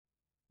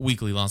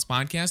Weekly Lost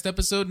Podcast,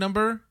 episode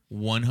number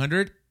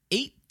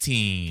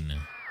 118.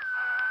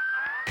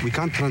 We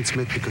can't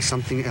transmit because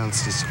something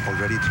else is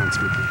already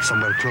transmitting.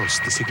 Somewhere close,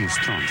 the signal's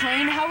strong.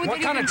 Train, how would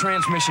What kind of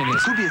transmission is It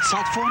could be a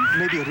sat phone,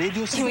 maybe a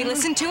radio Can we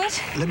listen to it?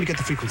 Let me get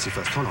the frequency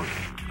first. Hold on.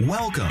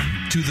 Welcome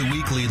to the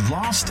weekly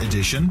Lost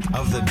edition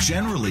of the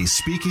Generally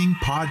Speaking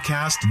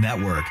Podcast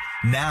Network.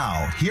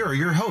 Now, here are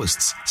your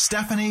hosts,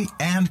 Stephanie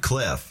and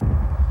Cliff.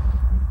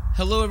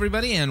 Hello,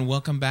 everybody, and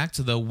welcome back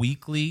to the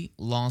Weekly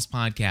Lost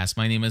Podcast.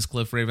 My name is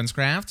Cliff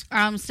Ravenscraft.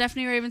 I'm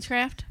Stephanie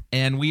Ravenscraft.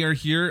 And we are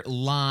here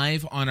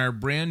live on our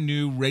brand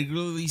new,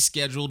 regularly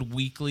scheduled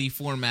weekly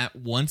format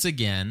once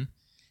again,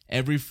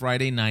 every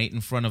Friday night in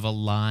front of a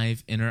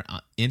live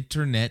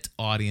internet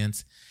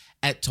audience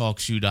at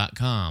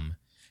TalkShoe.com.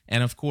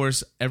 And of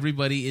course,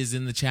 everybody is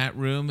in the chat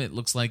room. It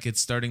looks like it's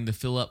starting to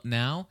fill up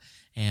now,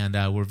 and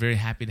we're very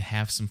happy to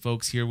have some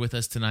folks here with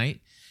us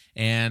tonight.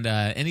 And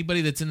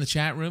anybody that's in the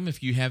chat room,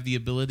 if you have the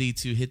ability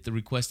to hit the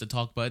request to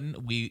talk button,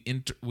 we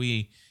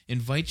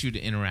invite you to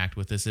interact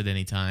with us at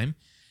any time.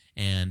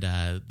 And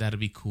that'd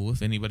be cool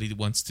if anybody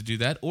wants to do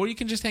that. Or you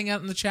can just hang out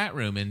in the chat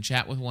room and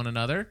chat with one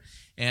another.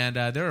 And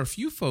there are a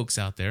few folks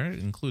out there,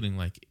 including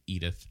like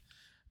Edith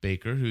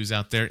Baker, who's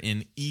out there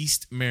in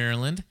East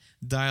Maryland,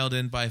 dialed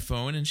in by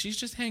phone. And she's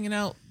just hanging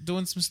out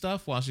doing some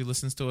stuff while she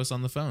listens to us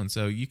on the phone.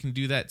 So you can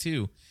do that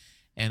too.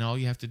 And all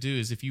you have to do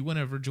is, if you want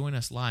to ever join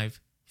us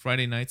live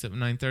Friday nights at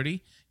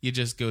 9:30, you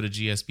just go to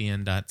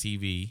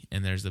gspn.tv.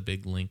 And there's a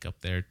big link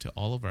up there to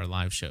all of our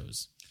live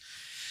shows.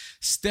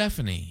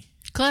 Stephanie.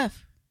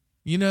 Cliff.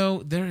 You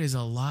know, there is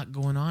a lot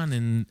going on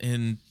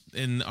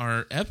in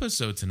our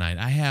episode tonight.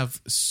 I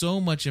have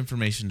so much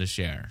information to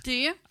share. Do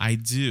you? I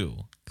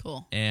do.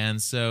 Cool. And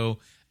so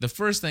the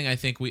first thing I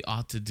think we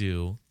ought to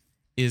do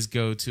is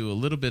go to a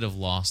little bit of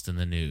Lost in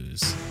the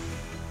News.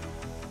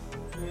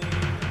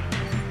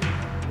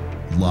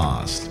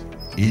 Lost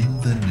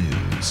in the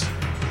News.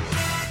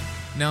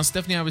 Now,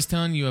 Stephanie, I was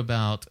telling you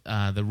about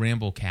the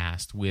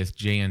Ramblecast with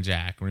Jay and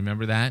Jack.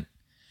 Remember that?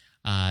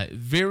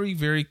 Very,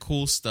 very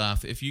cool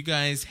stuff. If you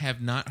guys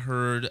have not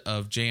heard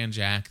of Jay and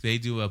Jack, they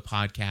do a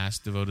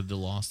podcast devoted to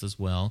Lost as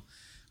well.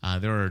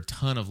 There are a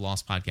ton of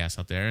Lost podcasts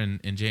out there, and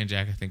Jay and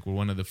Jack, I think, were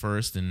one of the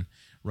first, and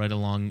right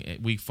along,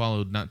 we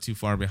followed not too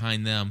far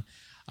behind them.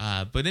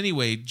 But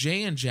anyway,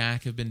 Jay and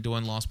Jack have been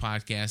doing Lost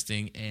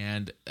podcasting,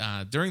 and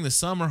during the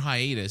summer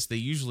hiatus, they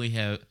usually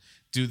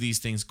do these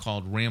things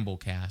called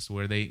Ramblecast,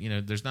 where they,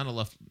 there's not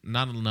enough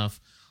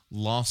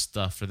Lost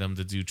stuff for them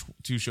to do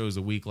two shows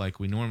a week like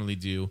we normally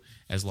do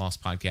as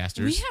Lost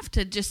podcasters. We have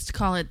to just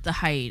call it the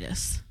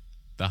hiatus.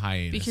 The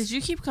hiatus. Because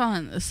you keep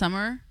calling it the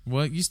summer.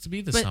 Well, it used to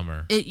be the but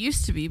summer. It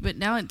used to be, but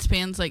now it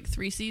spans like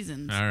 3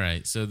 seasons. All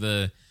right. So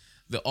the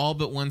all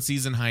but one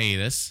season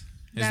hiatus.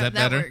 Is that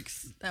better?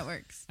 That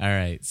works. All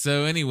right.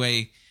 So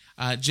anyway,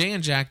 Jay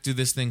and Jack do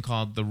this thing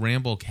called the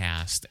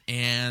Ramblecast,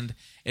 and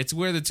it's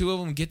where the two of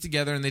them get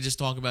together and they just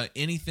talk about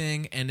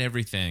anything and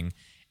everything.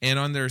 And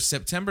on their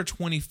September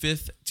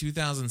 25th,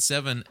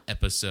 2007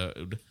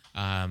 episode,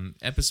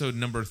 episode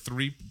number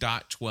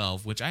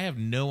 3.12, which I have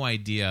no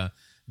idea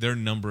their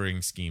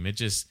numbering scheme. It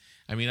just,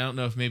 I don't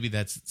know if maybe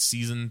that's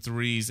season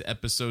 3's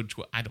episode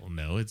 12. I don't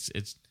know.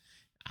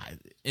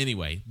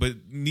 Anyway, but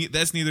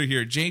that's neither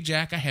here. Jay,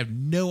 Jack, I have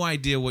no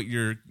idea what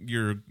your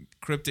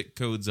cryptic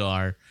codes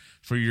are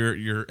for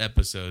your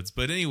episodes.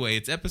 But anyway,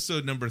 it's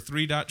episode number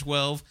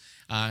 3.12,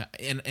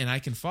 and I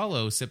can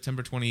follow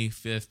September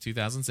 25th,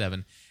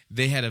 2007.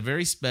 They had a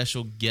very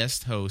special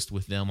guest host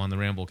with them on the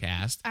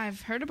Ramblecast.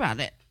 I've heard about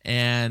it.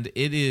 And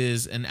it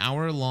is an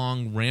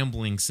hour-long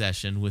rambling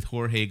session with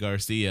Jorge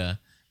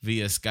Garcia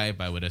via Skype,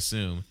 I would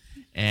assume.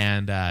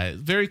 And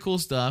very cool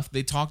stuff.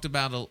 They talked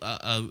about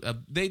a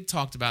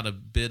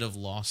bit of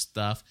Lost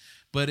stuff,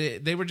 but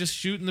they were just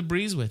shooting the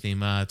breeze with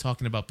him,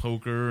 talking about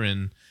poker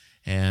and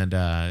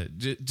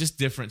just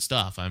different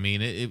stuff.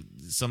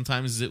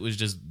 Sometimes it was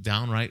just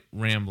downright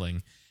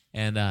rambling.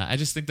 And I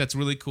just think that's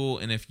really cool.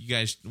 And if you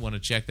guys want to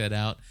check that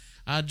out,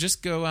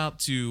 just go out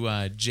to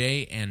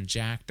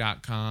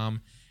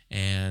jayandjack.com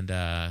and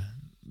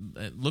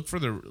look for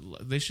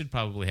they should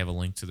probably have a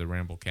link to the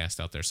Ramblecast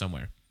out there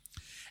somewhere.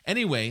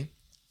 Anyway,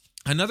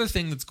 another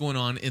thing that's going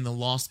on in the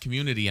Lost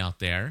community out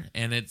there,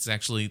 and it's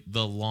actually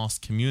the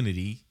Lost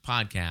Community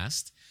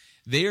podcast,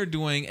 they are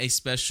doing a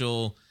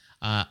special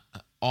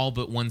all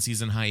but one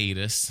season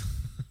hiatus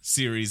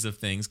series of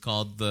things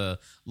called the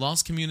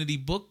Lost Community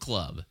Book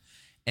Club.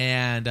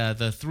 And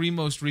the 3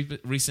 most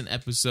recent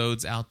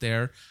episodes out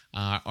there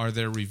are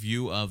their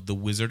review of The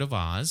Wizard of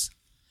Oz,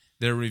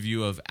 their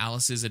review of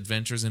Alice's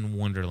Adventures in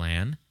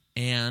Wonderland,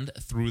 and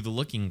Through the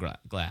Looking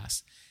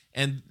Glass.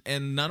 And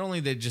not only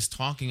are they just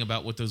talking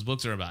about what those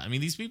books are about.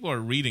 These people are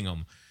reading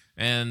them.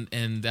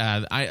 And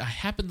I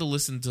happened to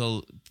listen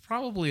to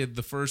probably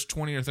the first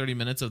 20 or 30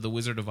 minutes of The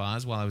Wizard of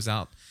Oz while I was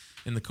out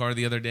in the car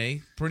the other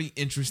day. Pretty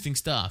interesting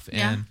stuff.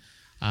 Yeah. And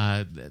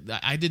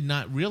I did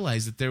not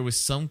realize that there was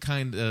some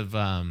kind of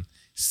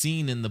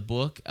scene in the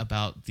book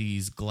about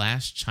these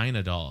glass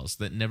china dolls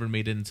that never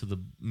made it into the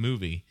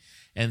movie.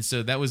 And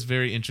so that was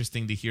very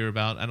interesting to hear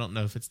about. I don't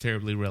know if it's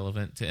terribly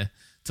relevant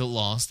to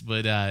Lost,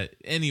 but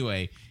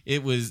anyway,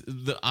 it was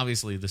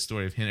obviously the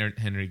story of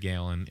Henry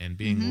Gale and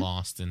being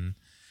lost. And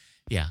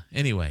yeah,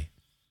 anyway.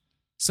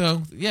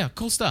 So yeah,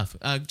 cool stuff.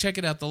 Check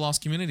it out, the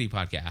Lost Community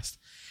Podcast.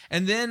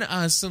 And then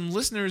some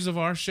listeners of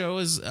our show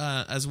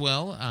as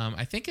well.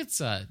 I think it's,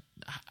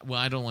 well,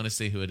 I don't want to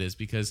say who it is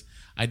because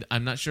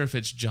I'm not sure if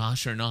it's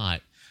Josh or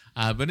not.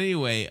 But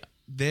anyway,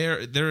 there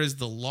is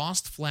the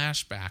Lost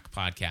Flashback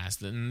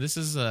Podcast. And this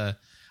is I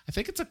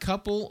think it's a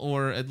couple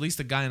or at least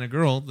a guy and a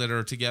girl that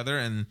are together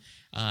and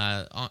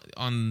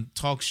on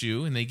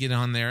TalkShoe. And they get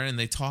on there and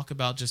they talk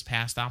about just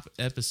past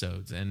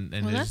episodes. And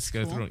they just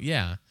go through.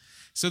 Yeah.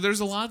 So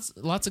there's lots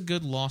of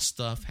good Lost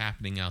stuff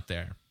happening out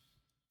there.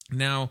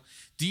 Now,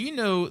 do you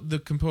know the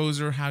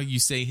composer, how you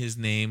say his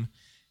name?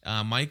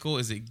 Michael,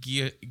 is it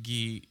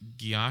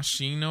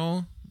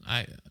Giacchino?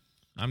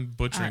 I'm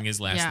butchering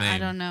his last name. Yeah, I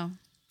don't know.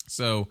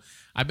 So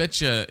I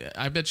bet you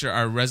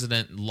our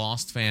resident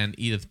Lost fan,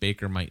 Edith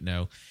Baker, might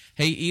know.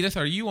 Hey, Edith,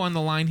 are you on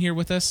the line here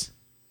with us?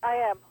 I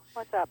am.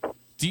 What's up?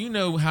 Do you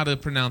know how to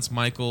pronounce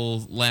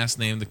Michael's last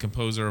name, the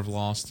composer of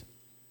Lost?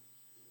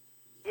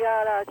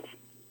 Yeah,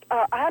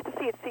 I have to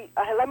see it.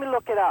 Let me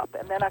look it up,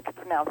 and then I can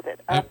pronounce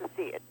it. I have to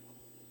see it.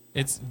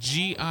 It's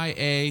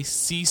Giacchino.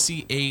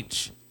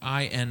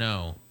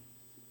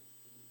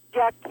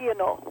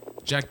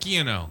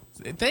 Giacchino.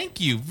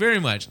 Thank you very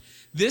much.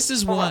 This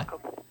is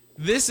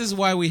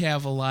why we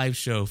have a live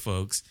show,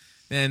 folks.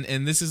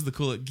 And this is the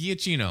cool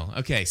Giacchino.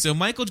 Okay, so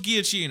Michael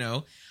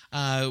Giacchino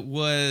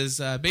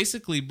was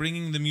basically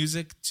bringing the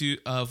music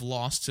of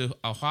Lost to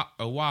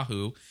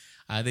Oahu.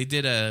 They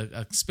did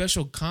a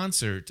special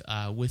concert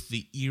with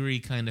the eerie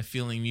kind of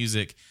feeling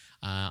music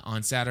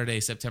on Saturday,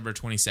 September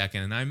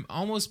 22nd. And I'm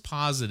almost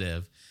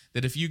positive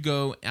that if you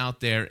go out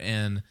there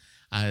and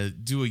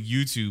do a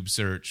YouTube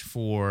search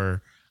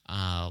for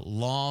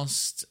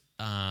Lost,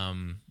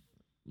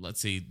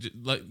 let's see,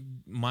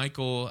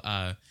 Michael,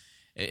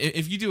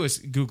 if you do a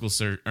Google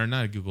search, or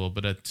not a Google,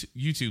 but a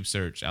YouTube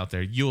search out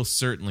there, you'll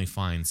certainly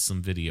find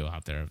some video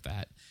out there of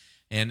that.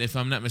 And if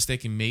I'm not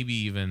mistaken, maybe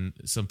even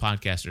some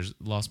podcasters,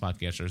 Lost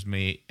podcasters,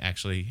 may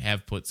actually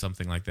have put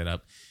something like that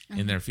up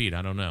in their feed.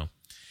 I don't know.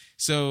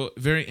 So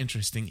very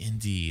interesting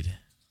indeed.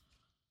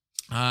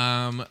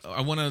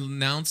 I want to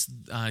announce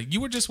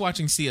you were just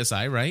watching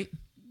CSI, right?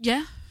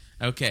 Yeah.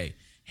 Okay.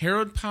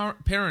 Harold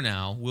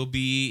Perrineau will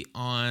be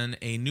on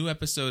a new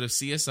episode of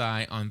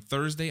CSI on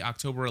Thursday,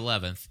 October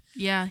 11th.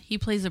 Yeah, he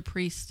plays a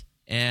priest.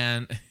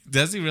 And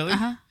does he really?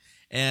 Uh-huh.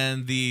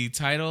 And the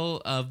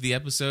title of the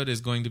episode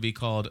is going to be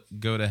called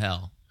Go to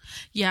Hell.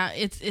 Yeah,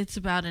 it's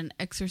about an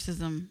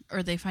exorcism,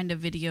 or they find a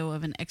video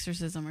of an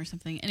exorcism or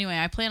something. Anyway,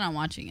 I plan on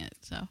watching it,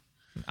 so.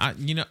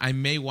 I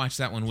may watch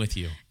that one with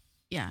you.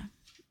 Yeah,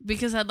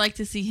 because I'd like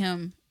to see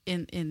him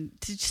to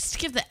just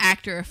give the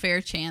actor a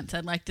fair chance.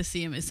 I'd like to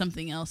see him as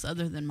something else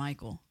other than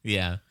Michael.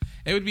 Yeah,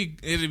 it would be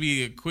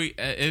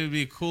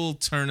a cool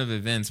turn of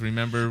events.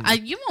 Remember,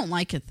 you won't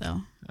like it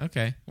though.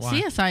 Okay, why?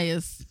 CSI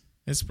is.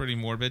 It's pretty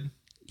morbid.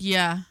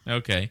 Yeah.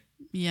 Okay.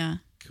 Yeah.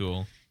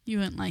 Cool. You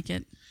wouldn't like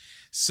it.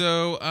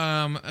 So,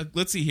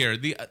 let's see here.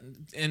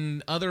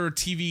 In other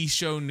TV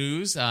show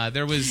news,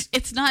 there was.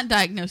 It's not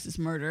Diagnosis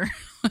Murder.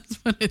 Let's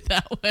put it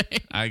that way.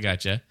 I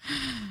gotcha.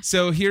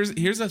 So here's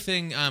the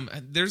thing.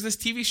 There's this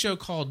TV show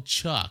called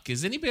Chuck.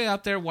 Is anybody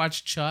out there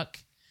watch Chuck?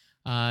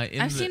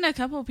 I've seen a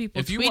couple of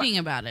people tweeting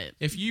about it.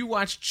 If you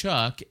watch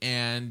Chuck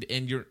and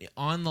you're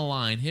on the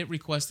line, hit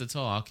request to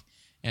talk,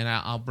 and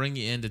I'll bring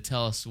you in to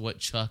tell us what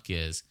Chuck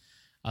is.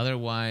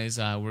 Otherwise,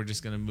 we're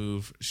just going to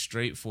move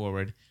straight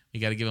forward. We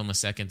got to give them a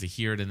second to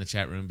hear it in the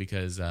chat room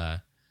because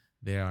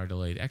they are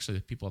delayed. Actually,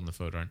 the people on the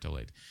phone aren't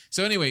delayed.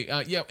 So anyway,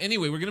 we're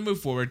going to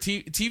move forward.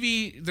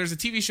 TV. There's a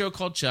TV show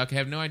called Chuck. I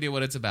have no idea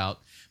what it's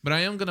about, but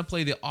I am going to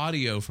play the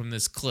audio from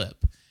this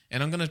clip,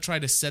 and I'm going to try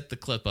to set the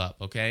clip up,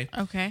 okay?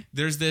 Okay.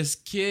 There's this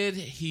kid.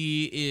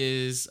 He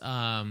is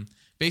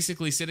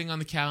basically sitting on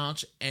the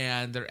couch,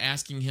 and they're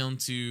asking him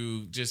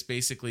to just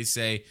basically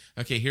say,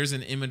 okay, here's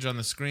an image on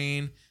the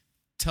screen.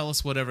 Tell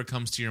us whatever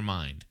comes to your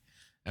mind,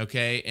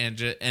 okay? And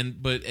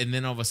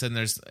then all of a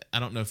sudden I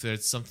don't know if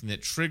there's something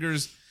that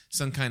triggers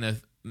some kind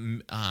of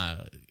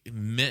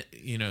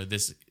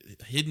this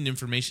hidden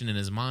information in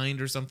his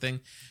mind or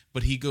something,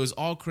 but he goes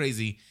all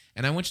crazy.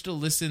 And I want you to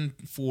listen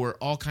for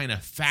all kind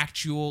of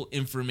factual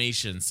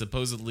information,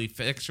 supposedly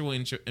factual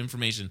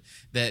information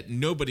that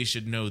nobody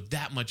should know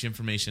that much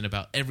information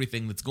about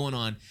everything that's going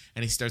on.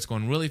 And he starts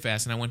going really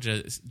fast. And I want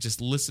you to just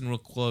listen real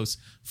close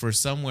for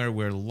somewhere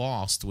where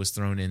Lost was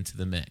thrown into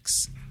the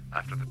mix.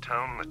 After the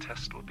tone, the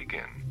test will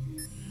begin.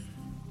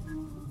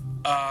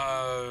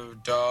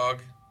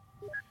 Dog.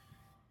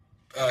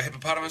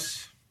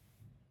 Hippopotamus.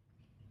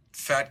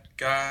 Fat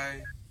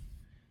guy.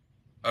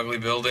 Ugly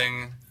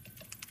building.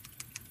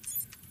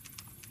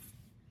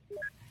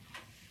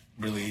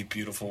 Really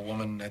beautiful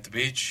woman at the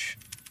beach.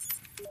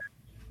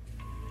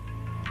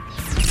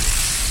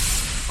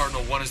 Hardcore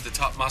Cardinal 1 is the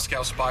top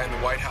Moscow spy in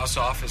the White House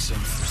office, and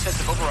sense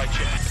of override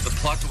check. The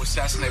plot to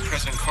assassinate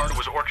President Carter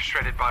was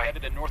orchestrated by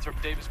Edited Northrop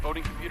Davis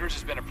voting computers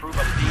has been approved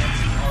by the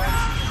DNC,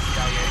 RNC, and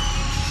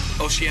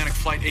CIA. Oceanic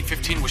Flight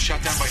 815 was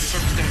shot down by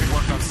circumstantial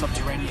Work on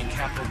subterranean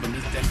capital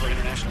beneath Denver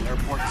International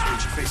Airport has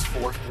reached phase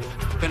 4.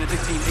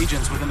 Benedictine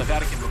agents within the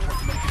Vatican report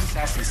Dominican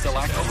assassins still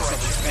active in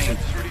southern Spain.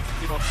 Security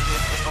people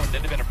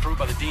that have been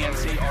approved by the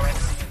DNC,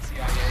 RNC, and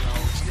CIA.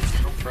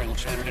 The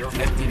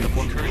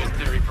incursion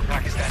theory for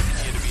Pakistan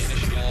India to be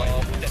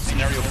initiated.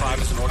 Scenario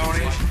 5 is an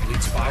organization of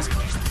elite spies.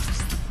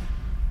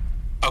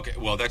 Okay,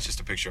 well, that's just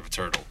a picture of a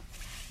turtle.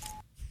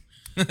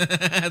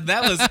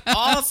 That was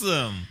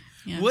awesome.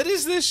 Yeah. What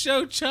is this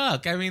show,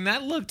 Chuck? I mean,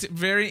 that looked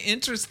very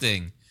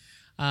interesting.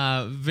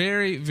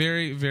 Very,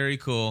 very, very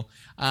cool.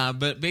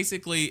 But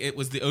basically, it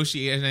was the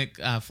Oceanic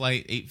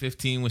Flight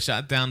 815 was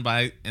shot down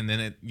by, and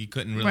then you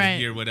couldn't really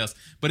hear what else.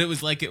 But it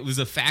was like it was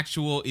a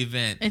factual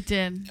event. It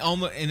did.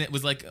 Almost, and it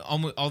was like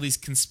almost all these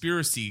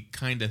conspiracy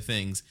kind of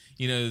things.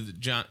 You know,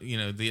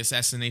 the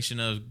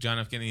assassination of John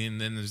F. Kennedy, and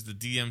then there's the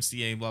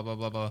DMCA, blah blah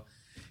blah blah.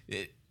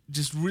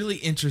 Just really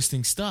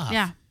interesting stuff.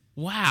 Yeah.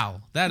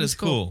 Wow, that is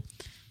cool.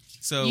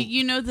 So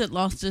you know that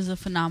Lost is a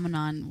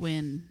phenomenon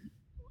when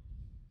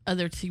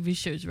other TV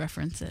shows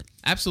reference it.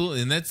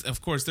 Absolutely, and that's,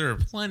 of course, there are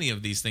plenty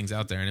of these things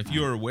out there, and if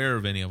you're aware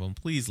of any of them,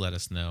 please let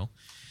us know.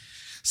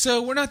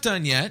 So we're not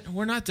done yet.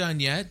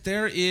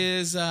 There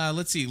is,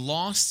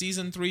 Lost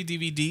Season 3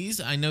 DVDs.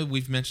 I know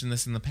we've mentioned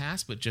this in the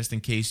past, but just in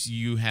case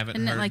you haven't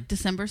heard. Isn't it like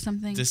December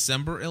something?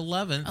 December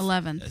 11th.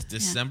 11th.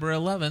 December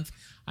 11th.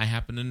 I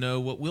happen to know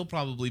what we'll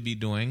probably be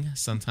doing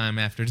sometime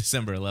after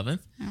December 11th.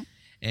 Yep.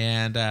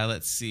 And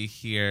let's see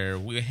here.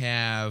 We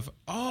have.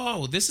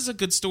 Oh, this is a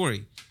good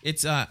story.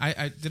 It's. Did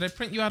I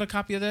print you out a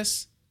copy of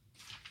this?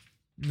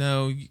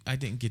 No, I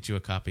didn't get you a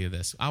copy of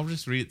this. I'll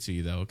just read it to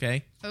you though.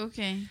 Okay.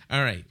 Okay.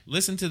 All right.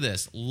 Listen to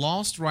this.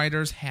 Lost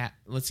writers.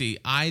 Let's see.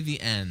 The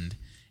End,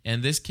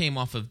 and this came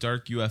off of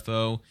Dark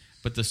UFO,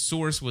 but the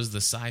source was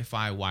the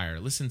Sci-Fi Wire.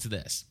 Listen to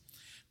this.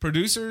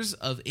 Producers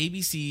of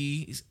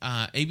ABC's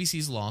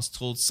Lost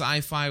told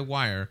Sci-Fi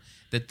Wire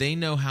that they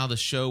know how the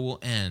show will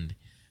end.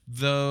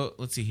 Though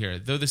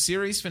the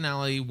series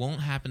finale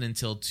won't happen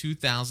until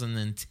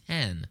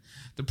 2010,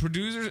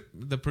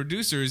 the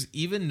producers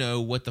even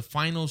know what the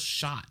final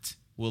shot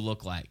will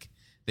look like,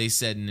 they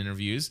said in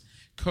interviews.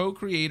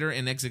 Co-creator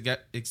and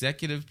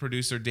executive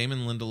producer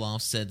Damon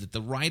Lindelof said that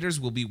the writers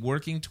will be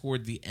working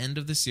toward the end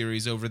of the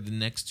series over the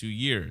next 2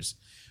 years.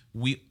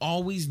 We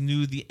always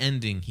knew the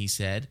ending, he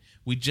said.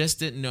 We just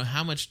didn't know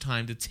how much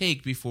time to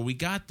take before we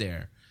got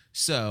there.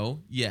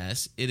 So,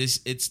 yes,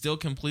 it still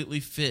completely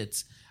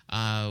fits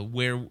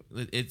where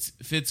it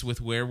fits with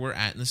where we're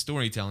at in the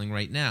storytelling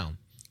right now.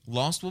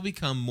 Lost will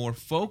become more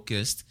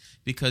focused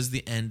because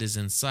the end is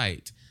in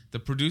sight. The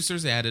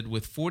producers added,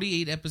 with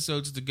 48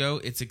 episodes to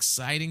go, it's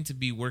exciting to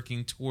be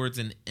working towards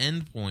an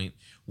end point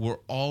we're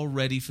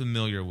already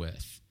familiar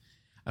with.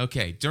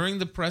 Okay, during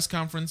the press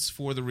conference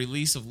for the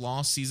release of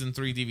Lost Season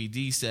 3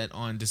 DVD set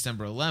on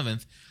December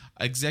 11th,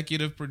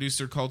 executive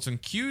producer Carlton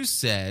Cuse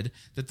said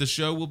that the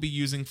show will be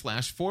using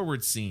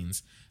flash-forward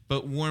scenes,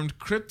 but warned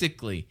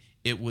cryptically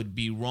it would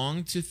be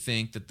wrong to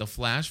think that the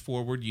flash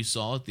forward you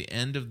saw at the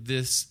end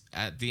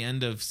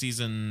of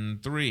season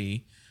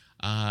 3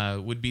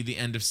 would be the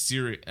end of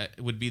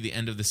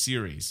the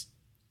series.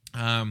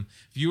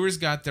 Viewers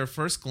got their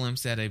first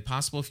glimpse at a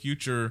possible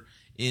future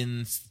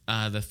in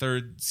the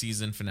third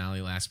season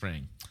finale last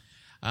spring.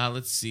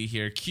 Let's see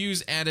here.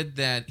 Cuse added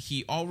that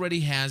he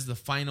already has the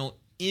final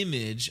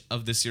image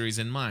of the series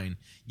in mind.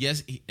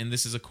 Yes, and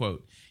this is a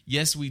quote.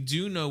 Yes, we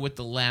do know what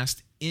the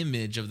last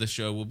image of the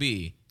show will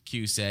be,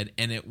 Q said,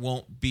 and it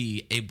won't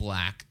be a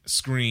black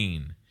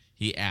screen,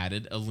 he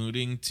added,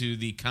 alluding to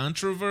the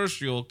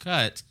controversial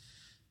cut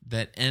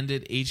that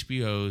ended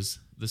HBO's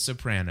The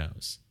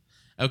Sopranos.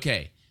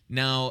 Okay,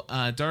 now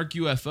Dark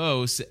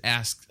UFO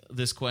asked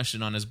this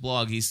question on his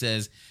blog. He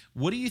says,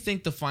 what do you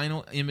think the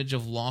final image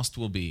of Lost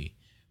will be?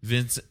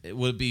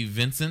 Will it be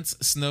Vincent's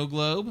snow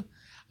globe?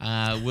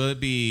 Will it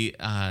be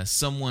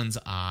someone's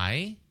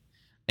eye?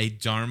 A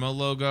Dharma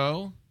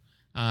logo?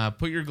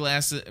 Put your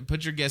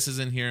guesses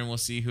in here, and we'll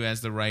see who has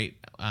the right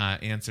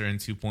answer in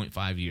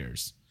 2.5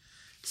 years.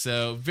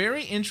 So,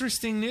 very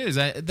interesting news.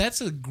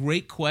 That's a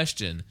great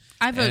question.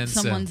 I vote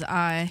someone's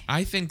eye.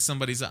 I think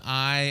somebody's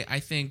eye. I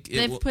think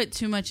they've put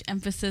too much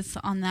emphasis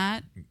on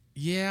that.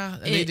 Yeah,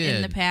 they did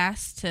in the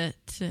past to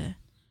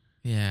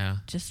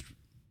just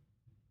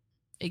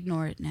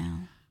ignore it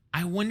now.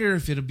 I wonder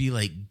if it'll be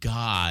like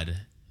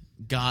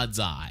God's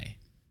eye.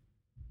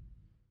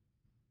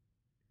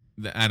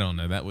 I don't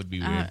know. That would be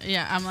weird.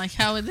 Yeah, I'm like,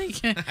 how would they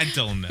get? I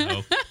don't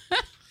know.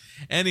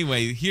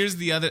 Anyway, here's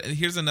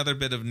another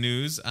bit of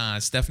news,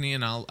 Stephanie,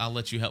 and I'll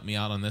let you help me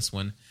out on this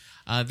one.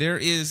 There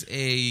is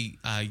a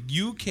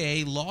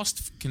UK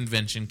Lost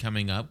convention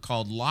coming up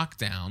called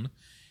Lockdown,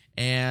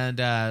 and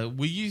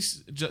will you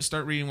just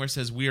start reading where it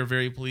says, "We are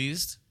very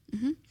pleased"?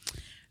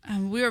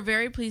 Mm-hmm. We are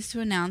very pleased to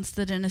announce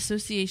that in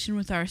association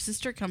with our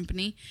sister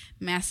company,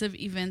 Massive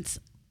Events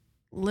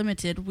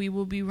Limited, we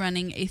will be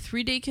running a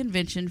 3-day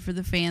convention for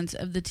the fans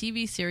of the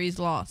TV series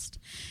Lost.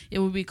 It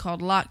will be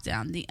called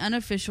Lockdown, the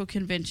unofficial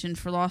convention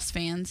for Lost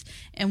fans,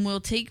 and will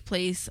take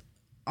place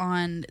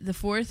on the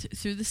 4th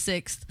through the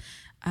 6th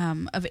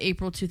of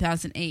April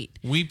 2008.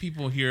 We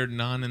people here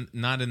not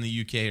in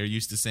the UK are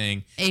used to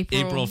saying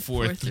April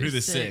 4th through the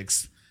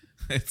 6th.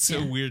 It's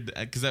so weird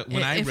because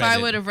if I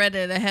would have read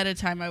it ahead of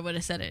time, I would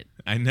have said it.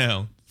 I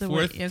know.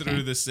 4th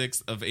through the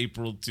 6th of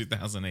April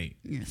 2008.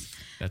 Yes.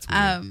 That's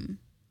weird.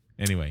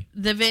 Anyway.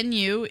 The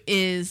venue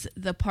is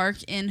the Park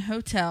Inn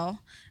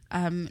Hotel,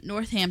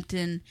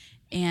 Northampton,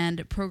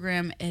 and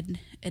program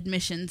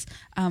admissions.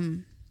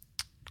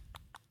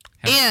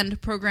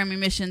 And program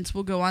admissions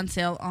will go on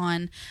sale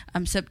on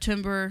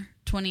September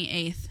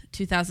 28th,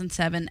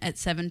 2007 at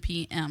 7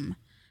 p.m.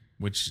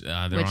 Which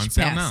they're on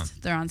sale now.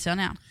 They're on sale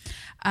now.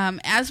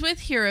 As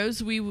with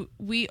Heroes,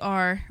 we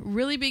are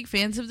really big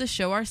fans of the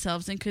show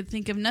ourselves and could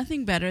think of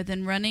nothing better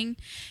than running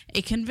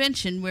a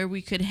convention where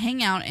we could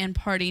hang out and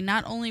party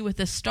not only with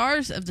the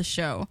stars of the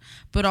show,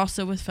 but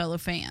also with fellow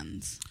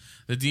fans.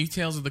 The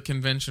details of the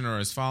convention are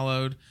as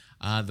followed.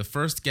 The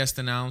first guest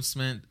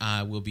announcement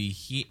will be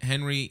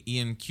Henry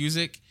Ian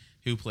Cusick,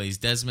 who plays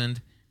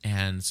Desmond.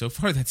 And so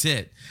far, that's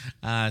it.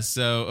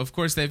 So, of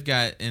course, they've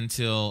got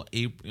until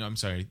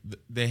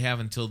they have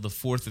until the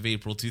 4th of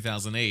April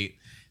 2008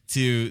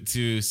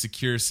 to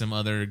secure some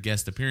other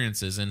guest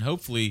appearances, and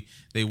hopefully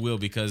they will,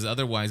 because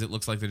otherwise it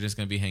looks like they're just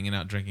going to be hanging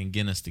out drinking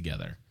Guinness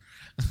together.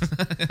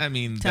 I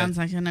mean, sounds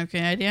like an okay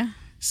idea.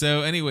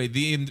 So anyway,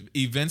 the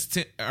events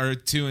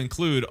to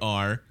include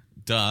are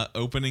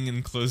opening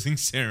and closing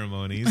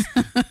ceremonies.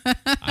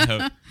 I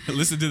hope.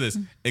 Listen to this.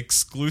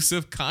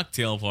 Exclusive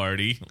cocktail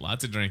party.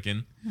 Lots of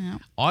drinking. Yeah.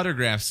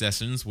 Autograph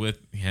sessions with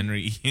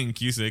Henry Ian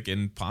Cusick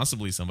and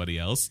possibly somebody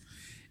else.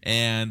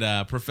 And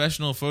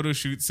professional photo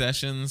shoot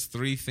sessions,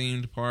 3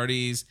 themed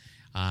parties,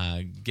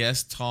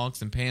 guest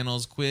talks and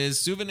panels, quiz,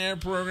 souvenir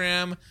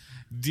program,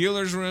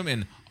 dealer's room,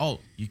 and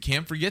you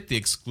can't forget the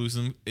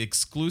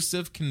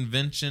exclusive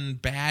convention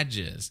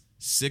badges.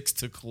 6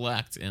 to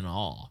collect in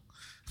all.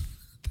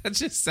 That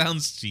just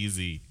sounds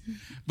cheesy,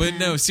 but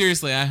no,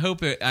 seriously. I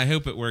hope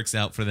it works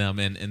out for them,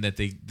 and that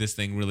this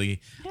thing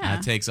really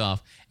takes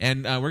off.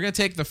 And we're gonna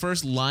take the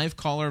first live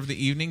caller of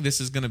the evening.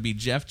 This is gonna be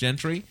Jeff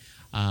Gentry,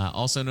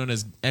 also known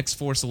as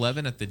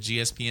X-Force11 at the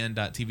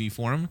GSPN.TV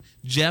forum.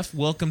 Jeff,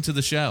 welcome to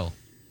the show.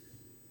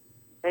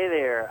 Hey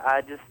there.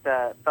 I just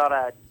thought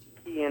I'd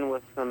key in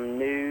with some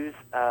news.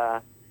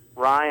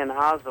 Ryan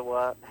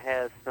Ozawa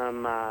has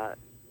some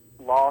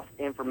lost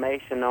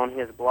information on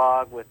his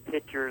blog with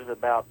pictures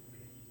about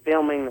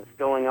filming that's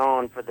going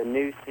on for the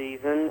new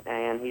season,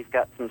 and he's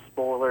got some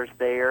spoilers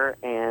there,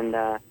 and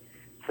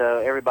so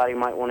everybody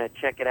might want to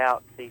check it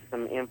out, see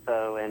some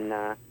info, and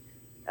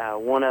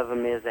one of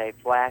them is a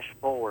flash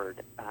forward.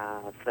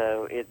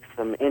 So it's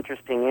some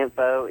interesting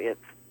info.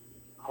 It's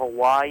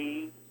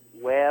Hawaii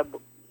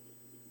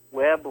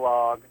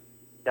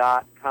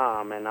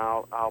weblog.com, and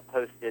I'll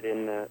post it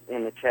in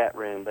the chat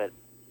room, but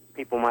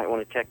people might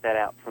want to check that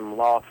out. Some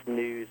lost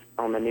news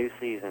on the new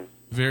season.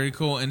 Very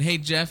cool. And hey,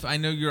 Jeff, I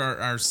know you're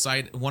our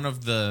site, one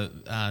of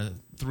the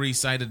 3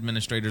 site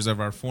administrators of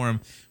our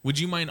forum. Would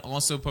you mind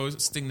also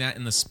posting that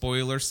in the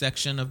spoiler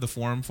section of the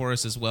forum for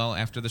us as well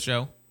after the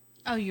show?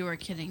 Oh, you were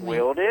kidding me.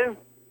 Will do.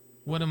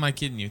 What am I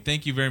kidding you?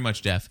 Thank you very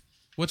much, Jeff.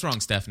 What's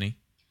wrong, Stephanie?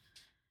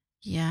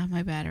 Yeah,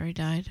 my battery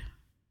died.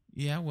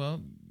 Yeah,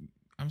 well,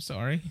 I'm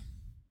sorry.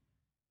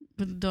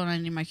 But don't I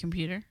need my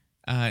computer?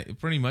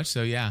 Pretty much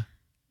so, yeah.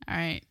 All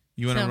right.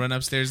 You want to run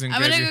upstairs and I'm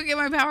going to go get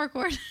my power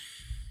cord.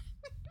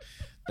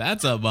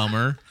 That's a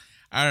bummer.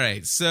 All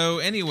right. So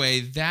anyway,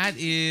 that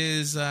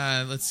is,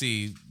 let's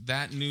see,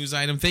 that news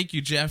item. Thank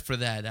you, Jeff, for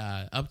that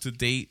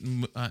up-to-date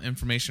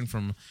information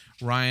from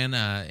Ryan.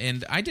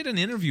 And I did an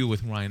interview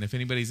with Ryan, if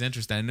anybody's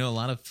interested. I know a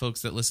lot of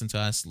folks that listen to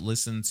us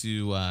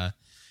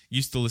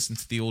used to listen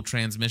to the old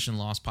Transmission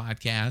Lost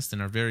podcast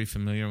and are very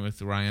familiar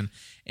with Ryan.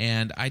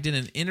 And I did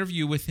an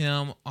interview with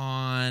him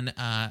on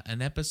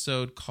an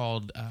episode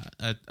called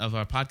of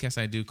our podcast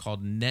I do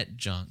called Net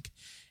Junk.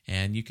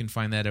 And you can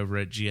find that over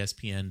at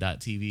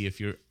gspn.tv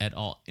if you're at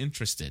all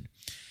interested.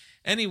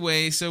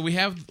 Anyway, so we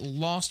have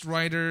Lost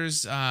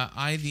Writers,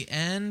 the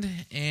End,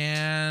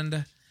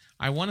 and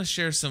I want to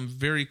share some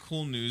very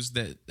cool news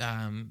that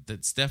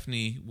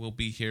Stephanie will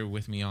be here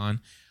with me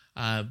on.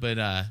 But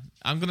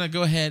I'm going to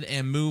go ahead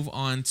and move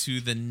on to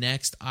the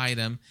next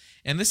item.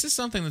 And this is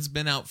something that's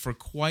been out for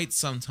quite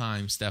some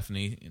time,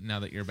 Stephanie, now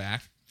that you're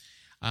back.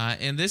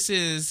 And this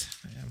is,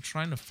 I'm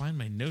trying to find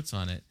my notes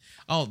on it.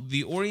 Oh,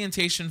 the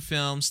orientation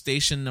film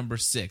Station Number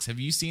 6. Have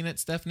you seen it,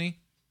 Stephanie?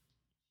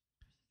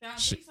 I don't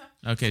think so.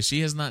 Okay,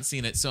 she has not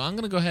seen it. So I'm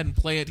going to go ahead and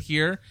play it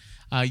here.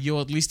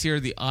 You'll at least hear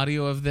the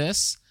audio of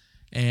this.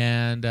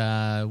 And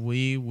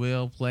we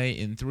will play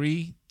in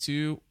 3,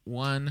 2,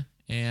 1,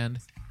 and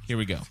here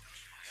we go.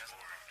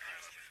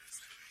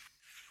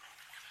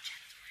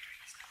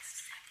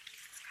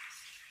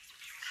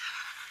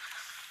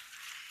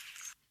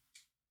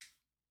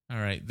 All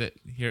right,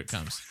 here it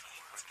comes.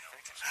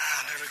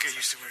 I'll never get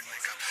used to wearing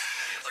makeup.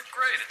 look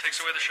great. It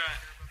takes away the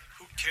shine.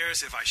 Who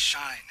cares if I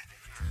shine?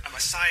 I'm a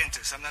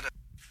scientist. I'm not a...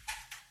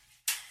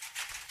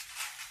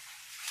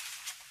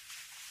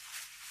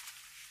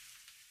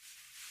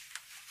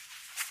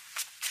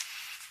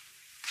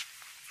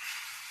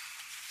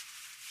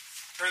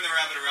 Turn the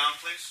rabbit around,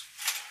 please.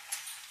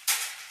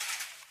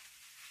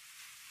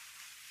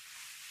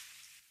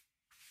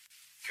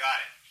 Got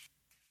it.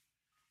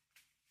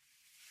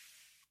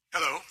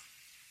 Hello.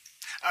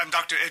 I'm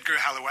Dr. Edgar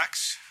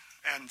Haliwax,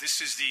 and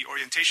this is the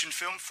orientation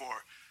film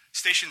for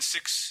Station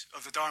 6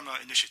 of the Dharma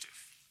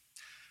Initiative.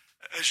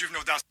 As you've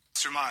no doubt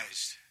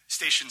surmised,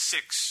 Station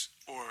 6,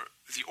 or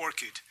the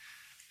Orchid,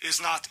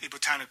 is not a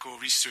botanical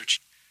research.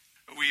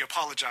 We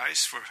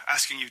apologize for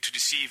asking you to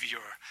deceive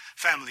your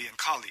family and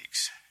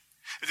colleagues.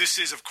 This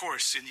is, of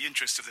course, in the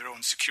interest of their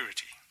own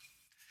security.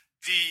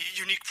 The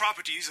unique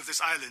properties of this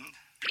island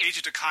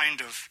aided a kind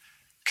of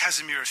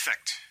Casimir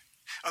effect,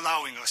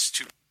 allowing us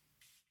to...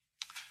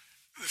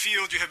 The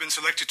field you have been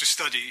selected to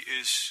study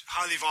is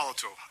highly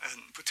volatile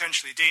and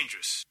potentially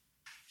dangerous.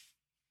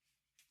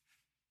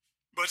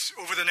 But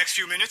over the next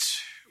few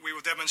minutes, we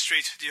will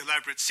demonstrate the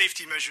elaborate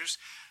safety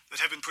measures that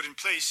have been put in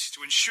place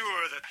to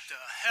ensure that the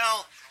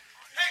hell...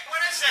 Hey,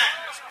 what is that?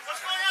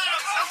 What's going on?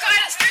 Oh,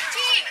 God, it's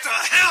 13! The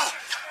hell?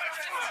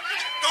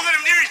 Don't let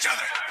them near each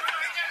other.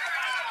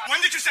 When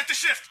did you set the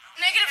shift?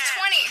 Negative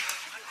 20.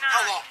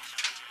 How long?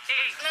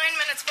 9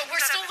 minutes, but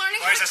we're still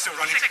learning. Why is that still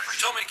running?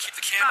 Tell me to keep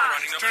the camera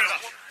running. Turn it up.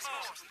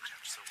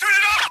 Turn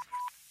it up!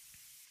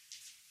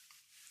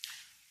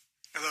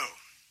 Hello.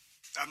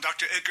 I'm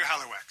Dr. Edgar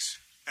Haliwax,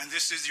 and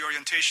this is the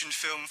orientation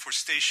film for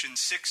Station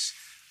 6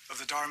 of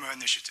the Dharma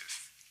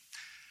Initiative.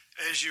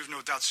 As you've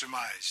no doubt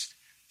surmised,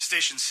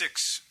 Station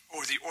 6,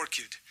 or the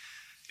Orchid,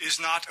 is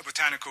not a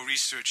botanical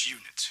research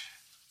unit.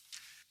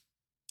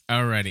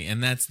 Alrighty,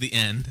 and that's the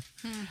end.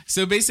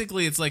 So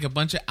basically, it's like a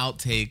bunch of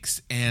outtakes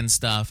and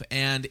stuff,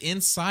 and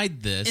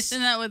inside this...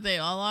 Isn't that what they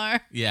all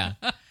are? Yeah.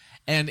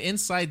 And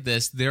inside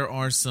this, there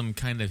are some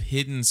kind of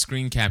hidden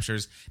screen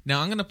captures.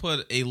 Now, I'm going to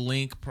put a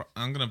link...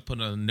 I'm going to put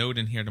a note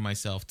in here to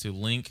myself to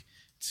link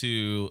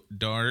to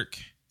Dark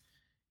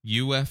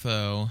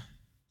UFO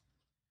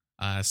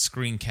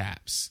screen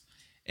caps.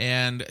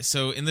 And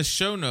so in the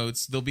show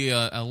notes, there'll be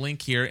a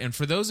link here. And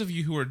for those of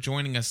you who are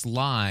joining us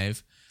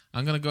live...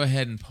 I'm going to go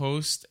ahead and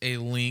post a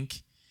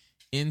link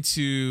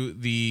into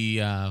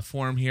the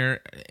forum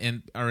here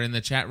or in the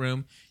chat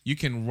room. You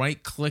can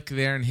right-click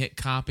there and hit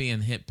copy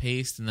and hit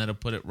paste, and that'll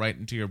put it right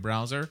into your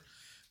browser.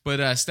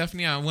 But,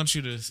 Stephanie, I want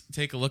you to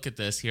take a look at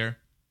this here.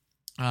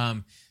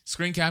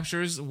 Screen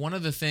captures, one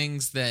of the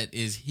things that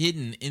is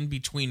hidden in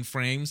between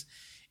frames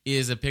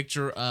is a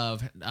picture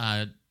of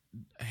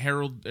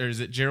Gerald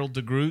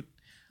DeGroot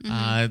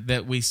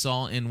that we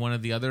saw in one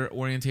of the other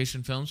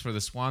orientation films for the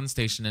Swan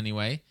Station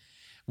anyway.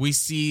 We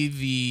see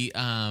the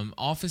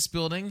office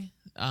building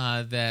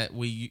that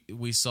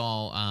we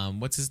saw.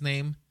 What's his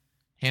name?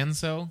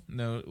 Hanso?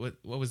 No,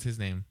 what was his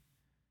name?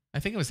 I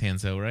think it was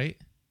Hanso, right?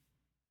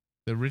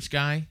 The rich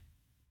guy.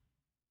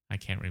 I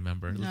can't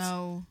remember.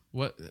 No.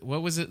 What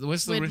was it?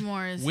 What's the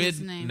Widmore is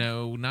his name.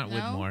 No, not No?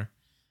 Widmore.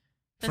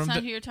 That's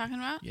not who you're talking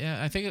about?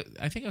 Yeah, I think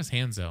it was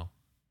Hanso.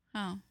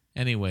 Oh.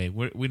 Anyway,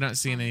 we're not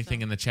seeing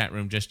anything in the chat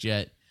room just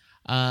yet.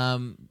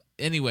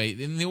 Anyway,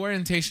 in the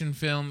orientation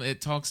film,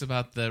 it talks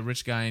about the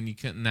rich guy, and you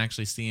couldn't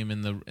actually see him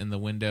in the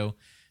window.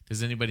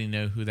 Does anybody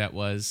know who that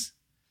was?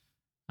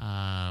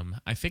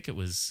 I think it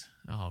was.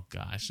 Oh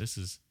gosh, this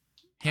is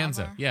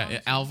Hanso.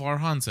 Alvar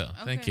Hanso.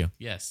 Okay. Thank you.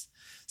 Yes.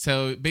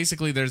 So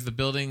basically, there's the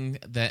building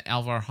that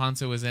Alvar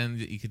Hanso was in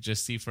that you could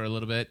just see for a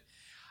little bit.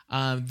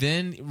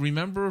 Then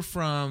remember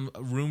from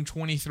Room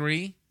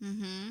 23,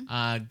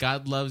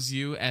 God loves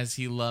you as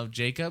he loved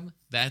Jacob.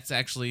 That's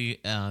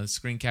actually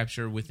screen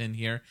capture within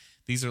here.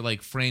 These are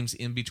like frames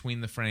in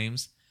between the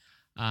frames.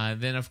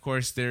 Then, of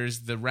course,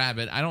 there's the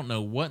rabbit. I don't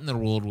know what in the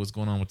world was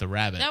going on with the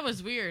rabbit. That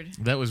was weird.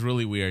 That was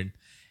really weird.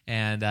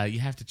 And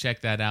you have to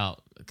check that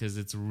out because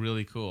it's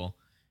really cool.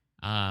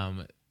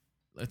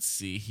 Let's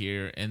see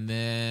here. And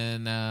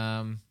then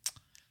and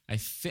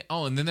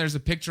then there's a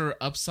picture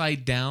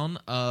upside down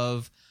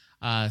of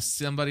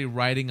somebody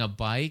riding a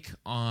bike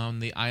on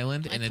the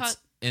island, and it's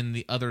in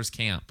the other's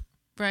camp.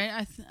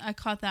 Right, I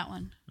caught that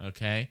one.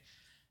 Okay.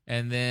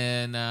 And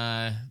then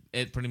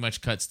it pretty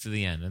much cuts to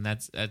the end, and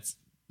that's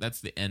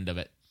the end of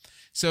it.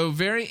 So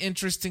very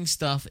interesting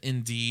stuff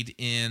indeed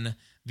in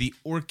the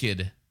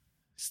Orchid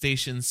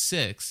Station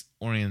 6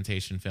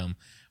 orientation film.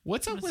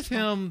 What's up with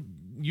him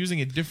using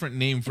a different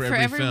name for every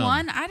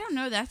everyone? film? I don't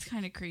know. That's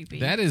kind of creepy.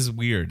 That is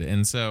weird.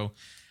 And so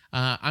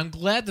I'm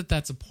glad that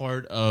that's a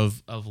part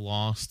of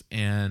Lost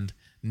and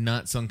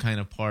not some kind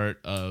of part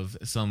of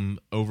some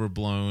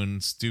overblown,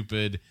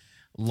 stupid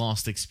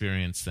Lost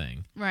experience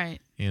thing.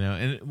 Right. You know,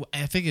 and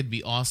I think it'd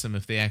be awesome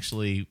if they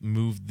actually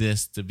moved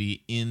this to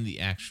be in the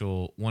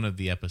actual one of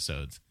the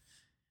episodes.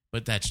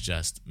 But that's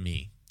just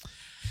me.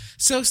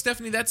 So,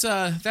 Stephanie, that's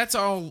all.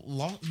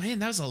 Man,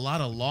 that was a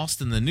lot of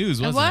Lost in the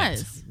news, wasn't it?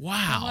 Was.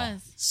 Wow. It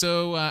was.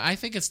 So, I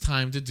think it's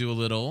time to do a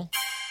little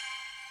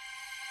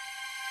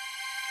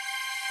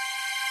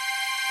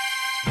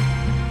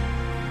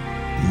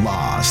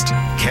Lost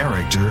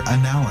Character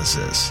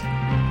Analysis.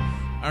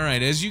 All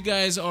right, as you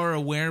guys are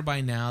aware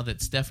by now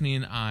that Stephanie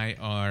and I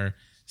are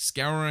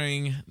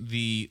scouring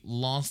the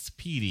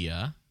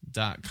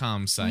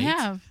Lostpedia.com site. We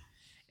have.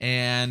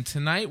 And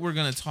tonight we're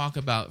going to talk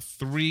about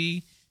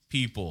 3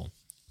 people,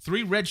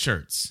 3 red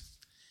shirts.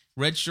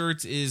 Red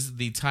shirts is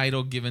the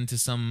title given to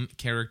some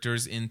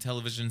characters in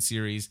television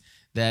series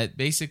that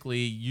basically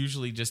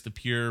usually just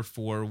appear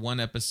for one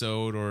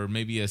episode or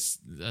maybe a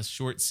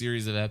short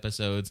series of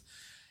episodes,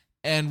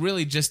 and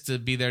really just to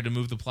be there to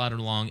move the plot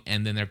along,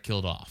 and then they're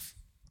killed off.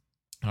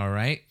 All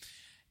right?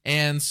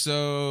 And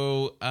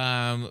so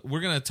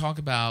we're going to talk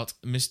about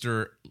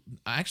Dr.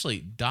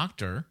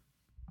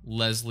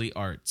 Leslie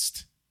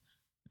Arzst.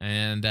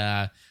 And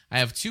I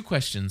have 2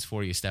 questions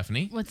for you,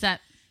 Stephanie. What's that?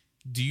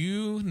 Do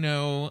you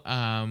know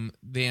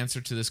the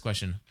answer to this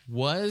question?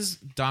 Was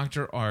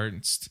Dr.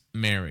 Arzst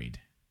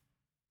married?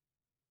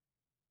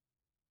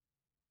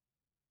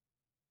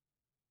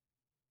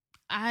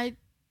 I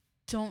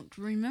don't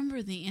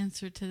remember the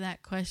answer to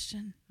that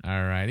question.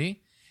 All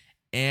righty.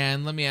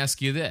 And let me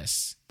ask you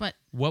this.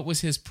 What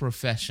was his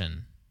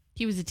profession?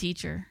 He was a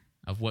teacher.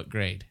 Of what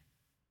grade?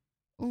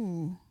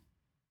 Ooh,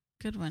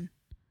 good one.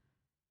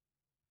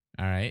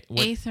 All right.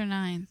 8th or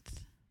 9th.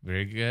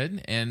 Very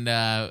good.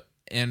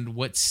 And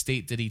what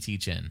state did he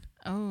teach in?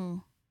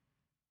 Oh.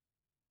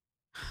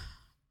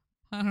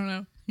 I don't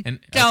know. And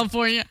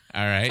California.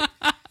 All right.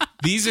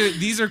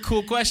 These are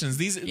cool questions.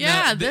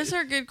 Those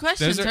are good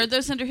questions. Are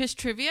those under his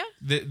trivia?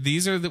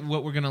 These are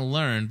what we're going to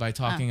learn by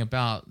talking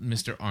about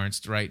Mr.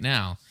 Arzst right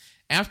now.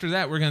 After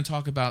that, we're going to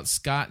talk about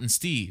Scott and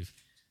Steve.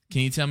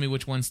 Can you tell me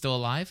which one's still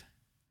alive?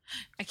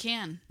 I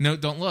can. No,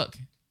 don't look.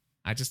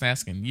 I'm just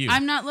asking you.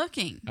 I'm not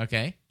looking.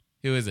 Okay.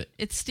 Who is it?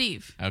 It's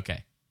Steve.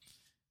 Okay.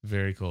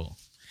 Very cool.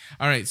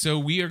 All right, so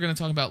we are going to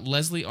talk about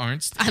Leslie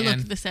Arzst. I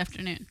looked this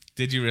afternoon.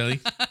 Did you really?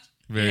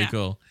 Very Yeah.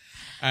 cool.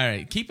 All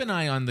right, keep an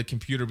eye on the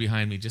computer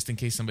behind me just in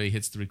case somebody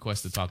hits the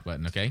request to talk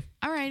button, okay?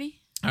 Alrighty.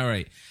 All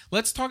right,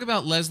 let's talk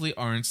about Leslie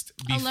Arzst.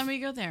 Let me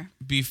go there.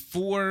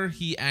 Before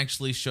he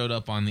actually showed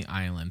up on the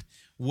island,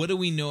 what do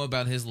we know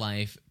about his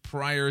life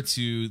prior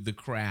to the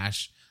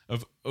crash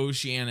of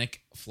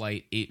Oceanic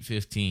Flight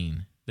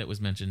 815 that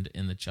was mentioned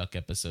in the Chuck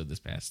episode this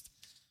past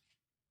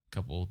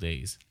couple of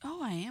days?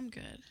 Oh, I am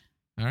good.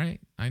 All right,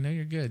 I know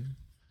you're good.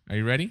 Are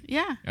you ready?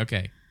 Yeah.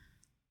 Okay.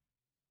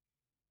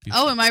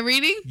 Oh, am I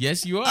reading?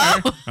 Yes, you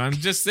are. Oh. I'm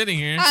just sitting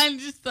here. I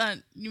just thought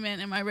you meant,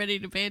 am I ready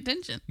to pay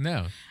attention?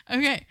 No.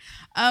 Okay.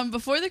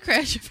 Before the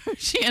crash of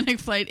Oceanic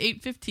Flight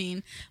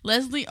 815,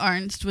 Leslie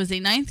Arzst was a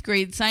 9th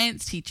grade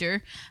science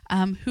teacher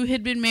who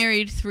had been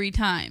married 3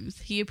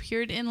 times. He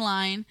appeared in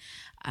line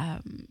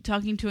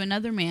talking to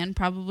another man,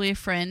 probably a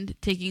friend,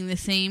 taking the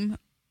same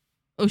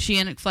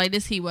oceanic flight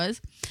as he was,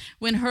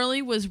 when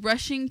Hurley was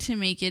rushing to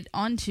make it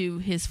onto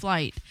his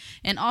flight,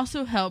 and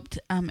also helped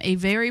a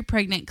very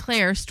pregnant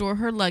Claire store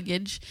her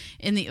luggage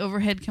in the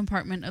overhead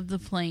compartment of the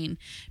plane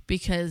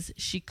because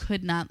she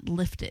could not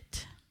lift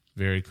it.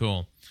 Very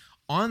cool.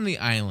 On the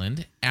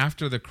island,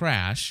 after the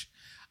crash,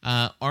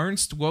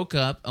 Arzst woke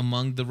up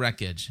among the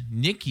wreckage.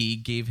 Nikki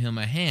gave him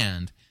a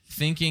hand,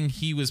 thinking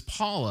he was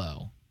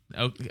Paulo.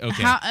 Okay.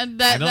 I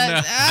don't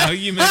know how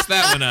you messed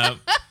that one up.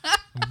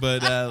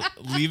 But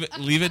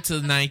leave it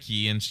to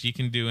Nike, and she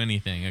can do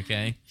anything.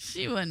 Okay.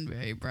 She wasn't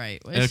very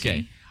bright, was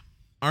she?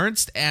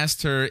 Arzst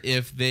asked her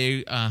if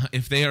they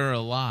are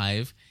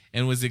alive,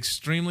 and was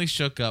extremely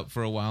shook up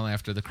for a while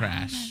after the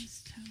crash.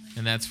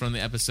 And that's from the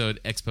episode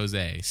Expose.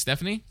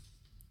 Stephanie?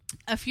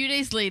 A few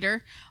days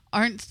later,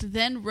 Arzst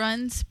then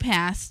runs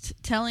past,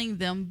 telling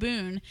them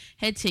Boone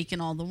had taken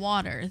all the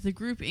water. The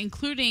group,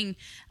 including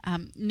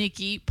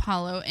Nikki,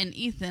 Paulo, and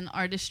Ethan,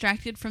 are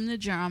distracted from the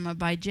drama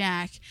by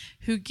Jack,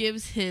 who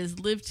gives his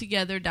live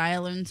together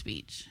die-alone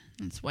speech.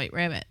 That's White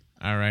Rabbit.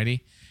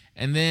 Alrighty.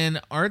 And then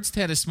Arzst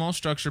had a small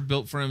structure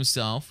built for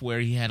himself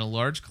where he had a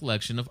large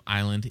collection of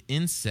island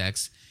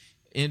insects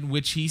in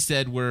which he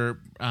said were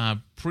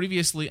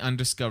previously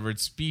undiscovered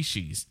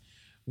species.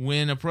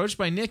 When approached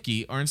by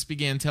Nikki, Arzst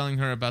began telling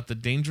her about the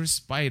dangerous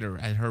spider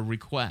at her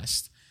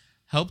request,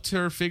 helped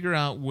her figure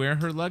out where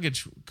her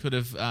luggage could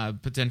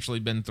have potentially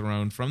been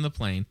thrown from the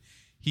plane.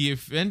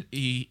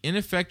 He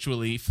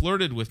ineffectually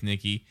flirted with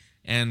Nikki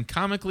and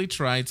comically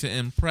tried to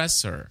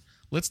impress her.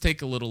 Let's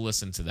take a little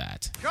listen to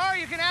that. Sure,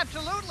 you can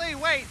absolutely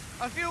wait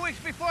a few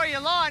weeks before you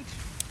launch.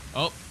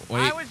 Oh,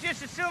 wait. I was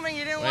just assuming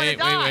you didn't want to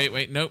die.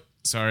 Wait. Nope.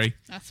 Sorry.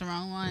 That's the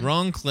wrong one.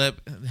 Wrong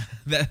clip.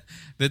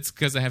 That's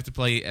because I have to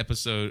play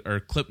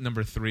clip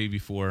number 3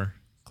 before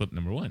clip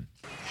number 1.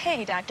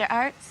 Hey, Dr.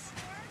 Arzst.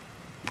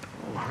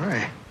 Oh,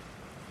 hi.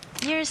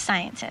 You're a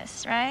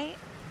scientist, right?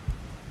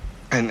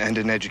 And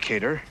an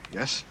educator,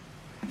 yes.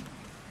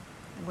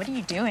 What are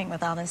you doing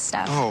with all this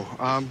stuff?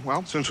 Oh,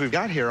 well, since we've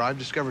got here, I've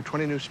discovered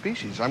 20 new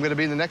species. I'm going to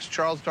be the next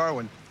Charles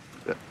Darwin.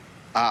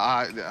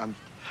 That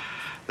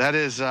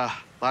is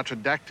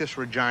Latrodactys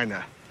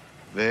regina.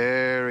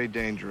 Very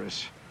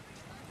dangerous.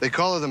 They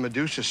call her the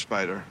Medusa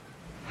spider.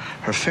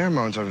 Her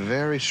pheromones are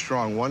very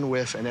strong. One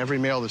whiff, and every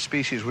male of the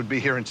species would be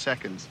here in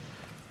seconds.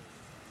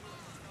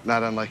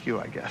 Not unlike you,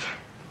 I guess.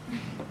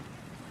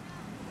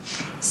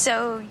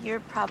 So you're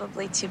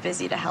probably too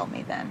busy to help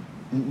me then.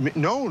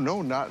 No,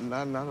 not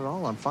at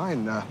all. I'm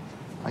fine.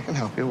 I can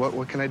help you.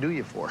 What can I do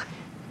you for?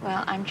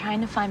 Well, I'm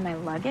trying to find my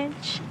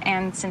luggage,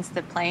 and since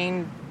the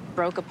plane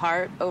broke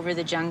apart over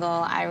the jungle,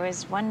 I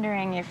was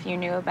wondering if you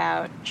knew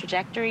about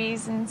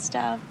trajectories and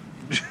stuff.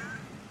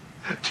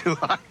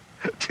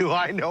 Do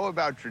I know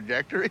about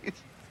trajectories?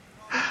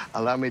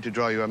 Allow me to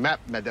draw you a map,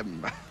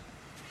 madam.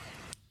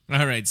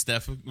 All right,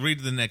 Steph,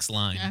 read the next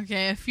line.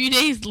 Okay, a few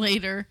days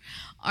later,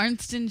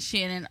 Ernst and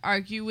Shannon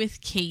argue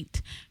with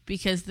Kate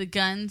because the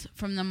guns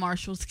from the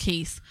marshal's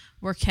case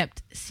were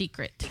kept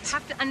secret. You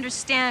have to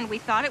understand, we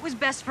thought it was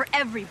best for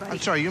everybody. I'm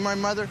sorry, you're my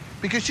mother?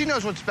 Because she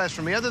knows what's best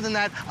for me. Other than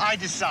that, I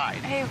decide.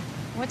 Hey,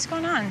 what's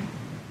going on?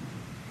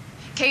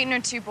 Kate and her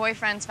two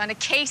boyfriends found a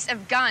case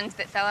of guns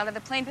that fell out of the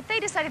plane, but they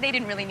decided they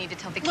didn't really need to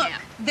tell the Look,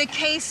 camp. the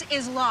case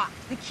is locked.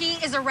 The key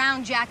is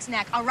around Jack's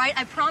neck, all right?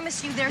 I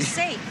promise you they're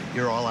safe.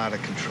 You're all out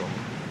of control.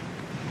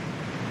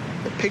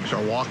 The pigs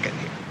are walking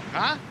here.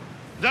 Huh?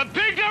 The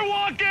pigs are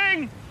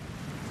walking!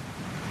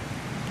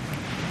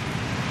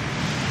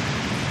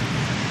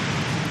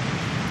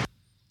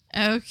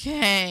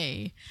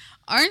 Okay.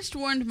 Ernst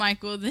warned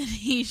Michael that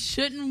he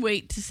shouldn't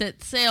wait to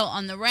set sail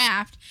on the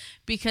raft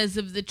because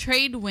of the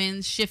trade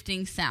winds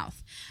shifting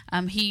south.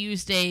 He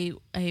used a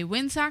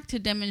windsock to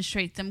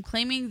demonstrate them,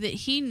 claiming that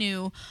he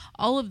knew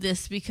all of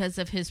this because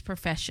of his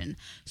profession.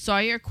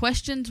 Sawyer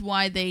questions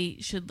why they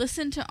should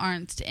listen to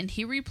Ernst, and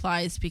he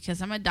replies,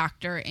 because I'm a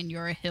doctor and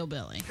you're a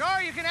hillbilly.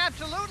 Sure, you can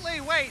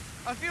absolutely wait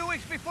a few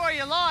weeks before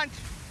you launch.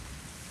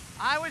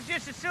 I was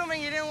just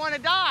assuming you didn't want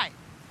to die.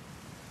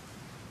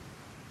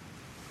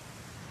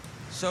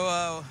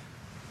 So,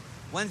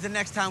 when's the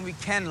next time we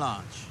can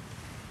launch?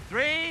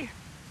 3,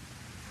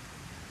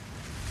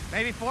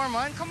 maybe 4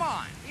 months. Come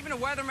on, even a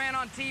weatherman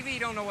on TV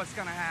don't know what's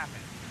gonna happen.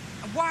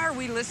 Why are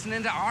we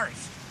listening to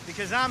Ernst?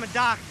 Because I'm a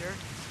doctor,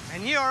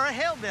 and you're a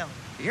hillbilly.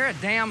 You're a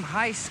damn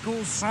high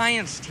school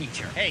science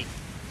teacher. Hey,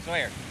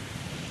 Sawyer,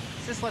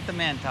 just let the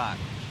man talk.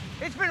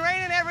 It's been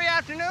raining every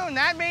afternoon.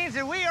 That means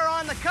that we are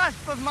on the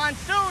cusp of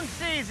monsoon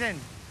season.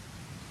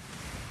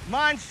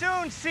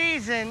 Monsoon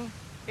season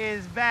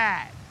is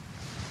bad.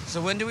 So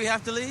when do we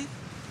have to leave?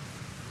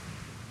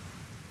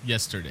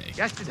 Yesterday.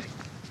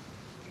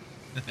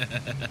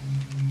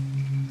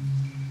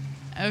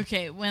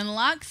 Okay, when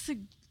Locke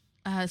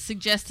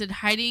suggested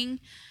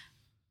hiding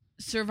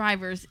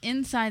survivors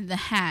inside the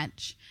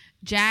hatch,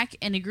 Jack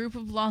and a group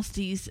of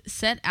losties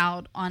set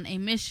out on a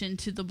mission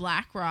to the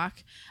Black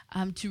Rock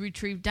to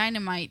retrieve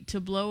dynamite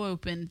to blow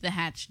open the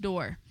hatch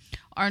door.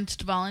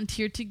 Ernst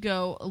volunteered to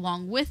go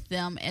along with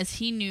them as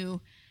he knew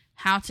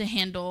how to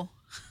handle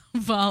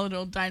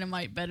volatile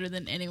dynamite better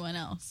than anyone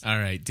else. All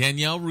right,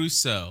 Danielle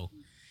Rousseau.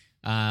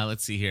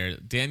 Let's see here.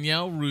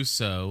 Danielle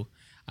Rousseau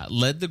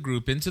led the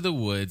group into the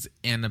woods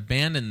and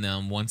abandoned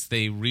them once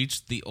they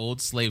reached the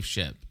old slave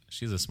ship.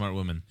 She's a smart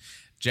woman.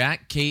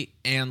 Jack, Kate,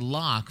 and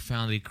Locke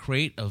found a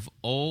crate of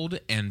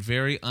old and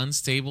very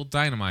unstable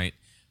dynamite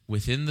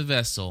within the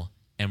vessel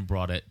and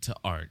brought it to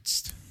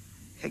Ernst.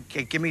 Hey,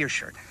 give me your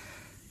shirt.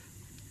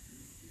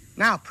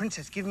 Now,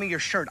 Princess, give me your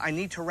shirt. I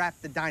need to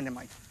wrap the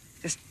dynamite.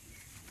 Just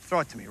throw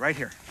it to me right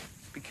here.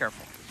 Be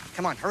careful.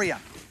 Come on, hurry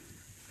up.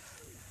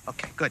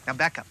 Okay, good. Now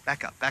back up.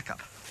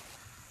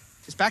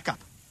 Just back up.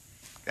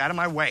 Get out of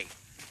my way.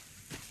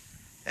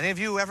 Any of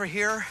you ever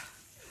hear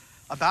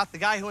about the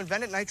guy who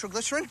invented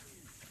nitroglycerin?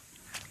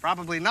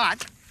 Probably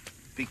not,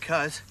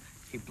 because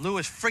he blew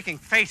his freaking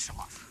face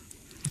off.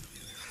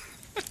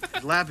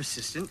 His lab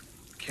assistant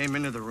came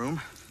into the room,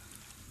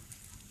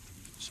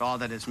 saw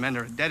that his men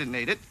are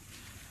detonated,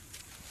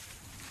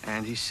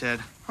 and he said,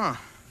 I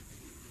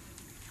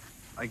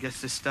guess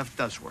this stuff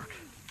does work.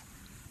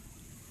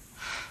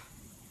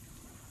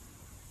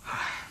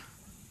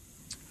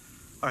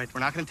 All right,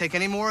 we're not going to take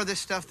any more of this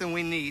stuff than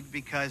we need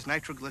because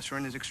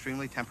nitroglycerin is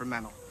extremely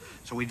temperamental.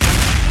 So we just...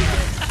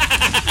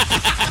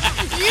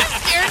 You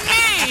scared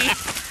me!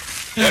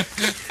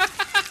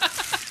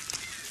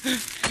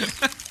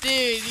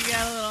 Dude, you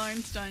got a little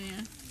Ernst on you.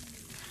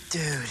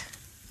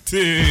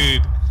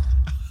 Dude.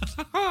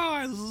 Oh,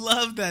 I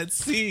love that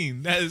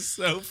scene. That is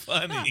so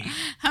funny.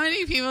 How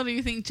many people do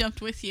you think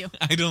jumped with you?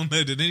 I don't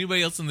know. Did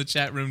anybody else in the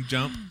chat room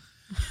jump?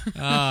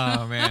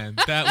 Oh, man.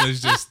 That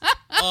was just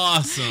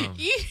awesome.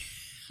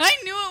 I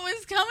knew it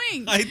was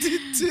coming. I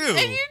did too.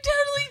 And you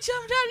totally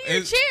jumped out of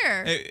your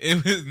chair.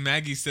 It was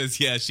Maggie says,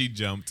 yeah, she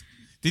jumped.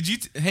 Did you?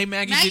 Hey,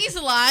 Maggie. Maggie's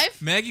alive.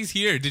 Maggie's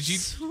here. Did you?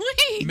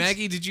 Sweet.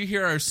 Maggie, did you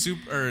hear our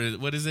super?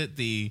 What is it?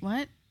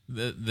 What?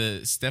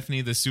 The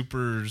Stephanie the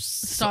super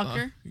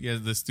stalker. Yeah,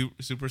 the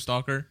super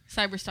stalker.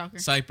 Cyber stalker.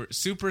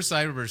 Super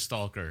cyber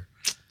stalker.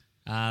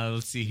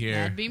 Let's see here.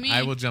 That'd be me.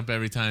 I will jump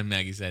every time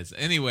Maggie says.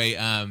 Anyway,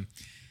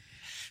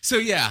 so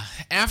yeah,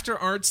 after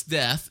Art's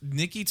death,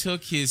 Nikki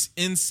took his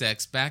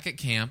insects back at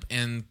camp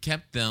and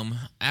kept them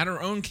at her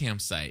own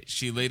campsite.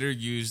 She later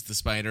used the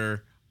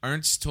spider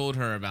Ernst told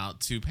her about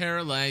to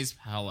paralyze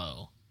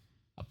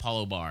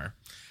Apollo Bar.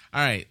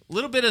 All right, a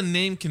little bit of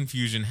name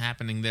confusion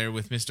happening there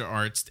with Mr.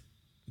 Ernst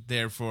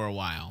there for a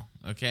while,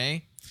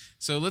 okay?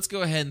 So let's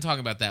go ahead and talk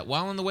about that.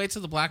 While on the way to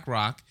the Black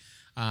Rock,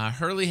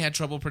 Hurley had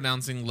trouble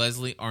pronouncing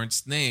Leslie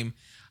Arndt's name,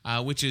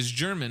 which is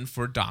German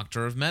for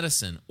doctor of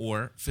medicine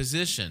or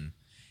physician.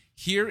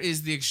 Here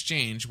is the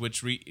exchange,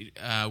 which we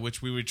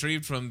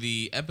retrieved from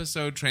the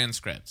episode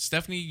transcript.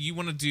 Stephanie, you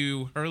want to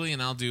do Hurley,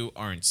 and I'll do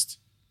Arnst.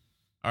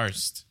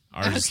 Arst.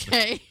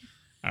 Okay.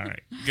 All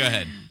right, go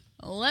ahead.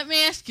 Let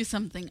me ask you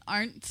something,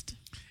 Arnst.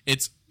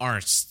 It's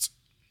Arst.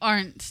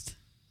 Arnst.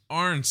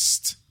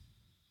 Arnst.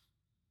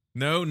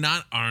 No,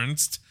 not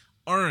Arnst.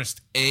 Arnst.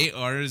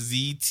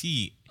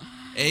 A-R-Z-T.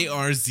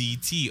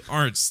 A-R-Z-T.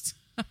 Arnst.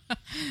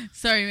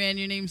 Sorry, man,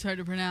 your name's hard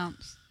to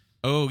pronounce.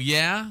 Oh,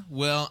 yeah?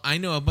 Well, I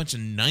know a bunch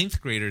of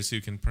 9th graders who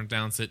can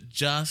pronounce it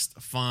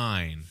just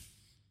fine.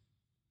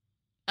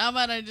 How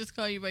about I just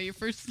call you by your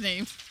first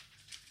name?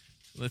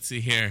 Let's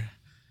see here.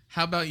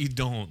 How about you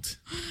don't?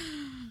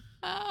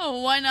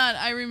 Oh, why not?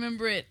 I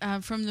remember it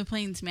from the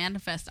Plains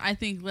Manifest. I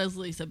think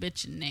Leslie's a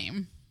bitchin'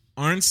 name.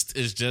 Arnst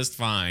is just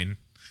fine.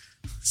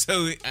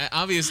 So,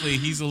 obviously,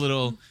 he's a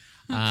little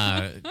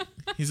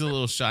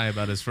shy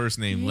about his first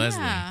name,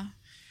 Leslie.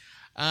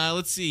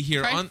 Let's see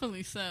here.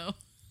 Rightfully so.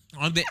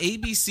 On the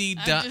ABC.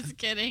 I'm just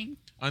kidding.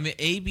 On the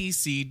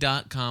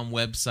ABC.com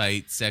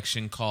website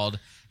section called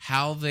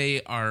How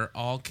They Are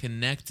All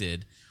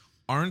Connected,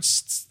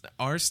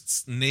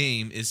 Arst's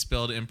name is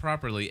spelled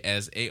improperly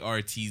as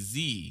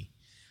A-R-T-Z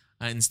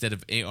instead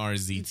of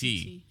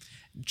A-R-Z-T.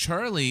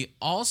 Charlie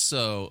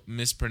also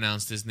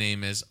mispronounced his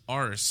name as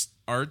Arst.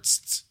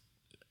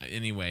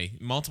 Anyway,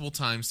 multiple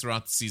times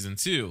throughout season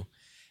 2.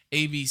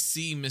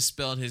 ABC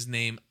misspelled his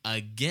name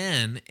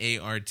again,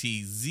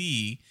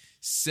 A-R-T-Z,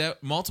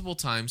 multiple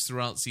times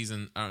throughout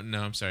season.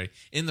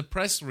 In the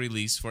press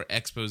release for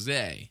Expose,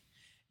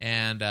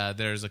 and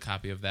there's a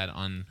copy of that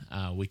on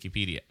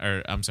Wikipedia,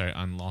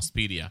 on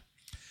Lostpedia.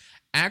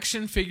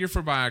 Action figure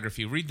for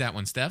biography. Read that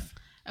one, Steph.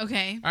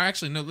 Okay. Or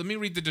actually, no. Let me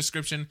read the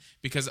description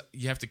because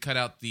you have to cut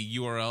out the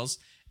URLs.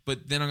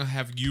 But then I'm gonna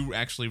have you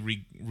actually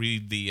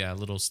read the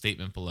little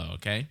statement below.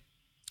 Okay.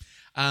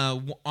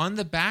 On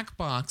the back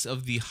box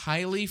of the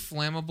highly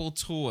flammable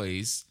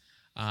toys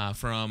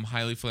from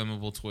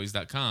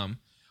highlyflammable-toys.com,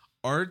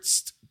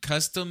 Art's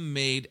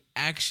custom-made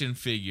action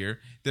figure,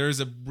 there is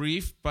a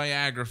brief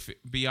biography.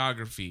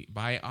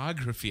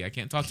 I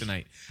can't talk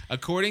tonight.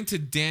 According to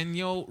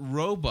Daniel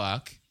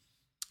Roebuck,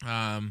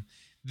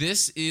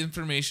 this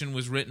information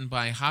was written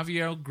by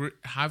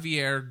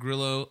Javier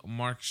Grillo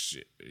Marx,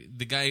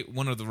 the guy,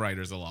 one of the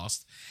writers of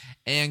Lost,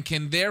 and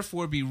can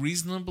therefore be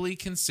reasonably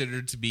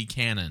considered to be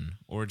canon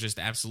or just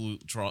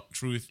absolute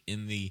truth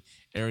in the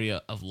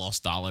area of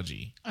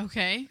Lostology.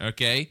 Okay.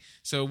 Okay?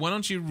 So why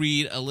don't you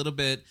read a little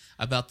bit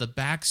about the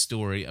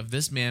backstory of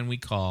this man we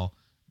call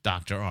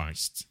Dr.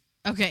 Arst.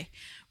 Okay.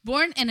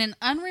 Born in an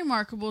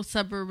unremarkable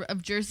suburb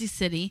of Jersey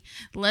City,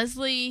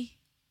 Leslie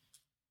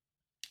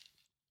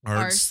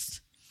Arst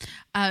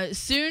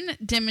soon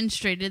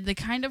demonstrated the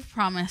kind of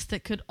promise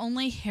that could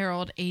only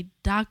herald a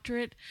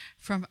doctorate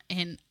from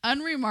an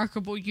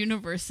unremarkable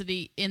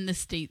university in the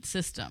state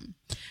system.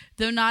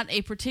 Though not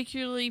a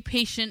particularly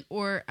patient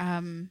or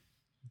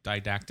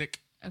didactic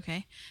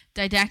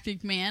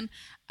man,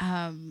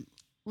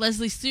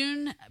 Leslie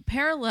soon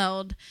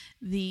paralleled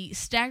the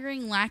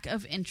staggering lack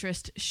of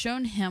interest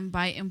shown him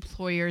by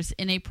employers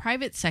in a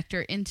private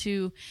sector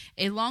into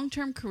a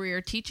long-term career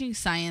teaching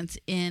science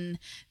in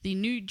the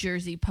New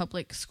Jersey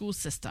public school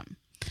system.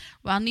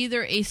 While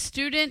neither a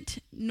student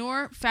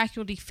nor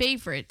faculty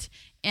favorite,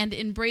 and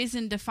in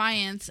brazen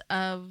defiance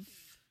of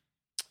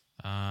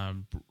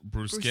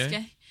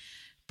Brusque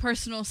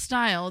personal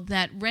style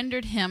that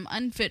rendered him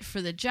unfit for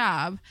the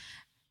job,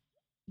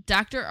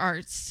 Dr.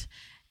 Arts,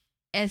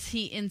 as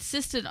he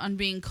insisted on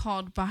being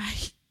called by...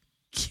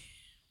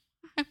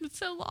 I'm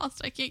so lost,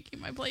 I can't keep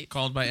my place.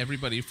 Called by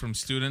everybody from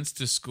students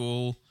to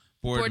school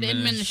board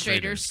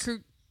administrators.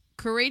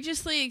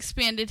 Courageously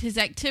expanded his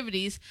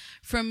activities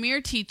from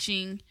mere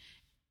teaching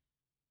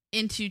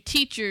into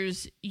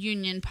teachers'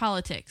 union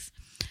politics.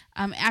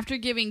 After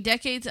giving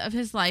decades of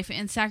his life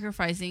and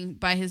sacrificing,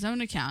 by his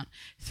own account,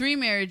 3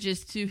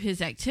 marriages to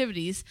his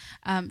activities,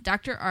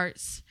 Dr.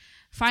 Arts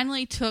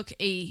finally took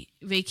a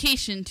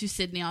vacation to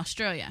Sydney,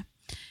 Australia.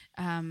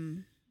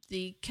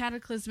 The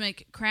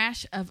cataclysmic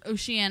crash of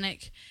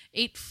Oceanic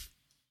 8,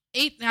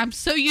 I'm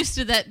so used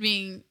to that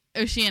being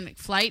Oceanic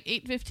Flight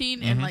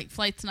 815, and like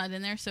flight's not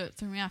in there, so it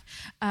threw me off.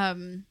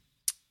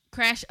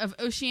 Crash of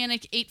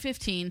Oceanic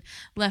 815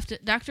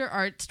 left Dr.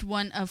 Arzt,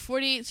 one of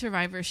 48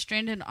 survivors,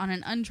 stranded on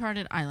an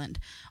uncharted island.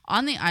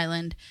 On the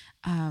island,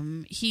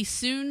 he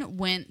soon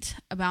went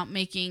about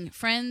making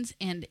friends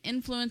and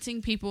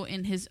influencing people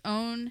in his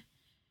own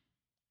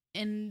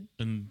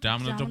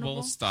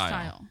indomitable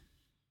style.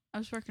 I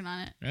was working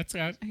on it. That's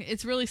right.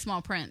 It's really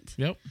small print.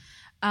 Yep.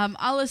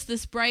 Alice,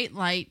 this bright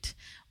light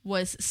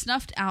was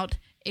snuffed out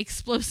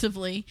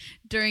explosively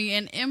during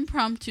an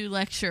impromptu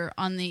lecture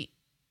on the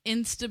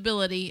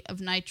instability of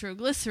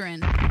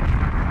nitroglycerin.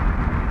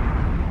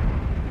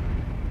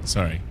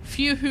 Sorry.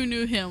 Few who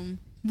knew him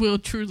will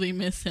truly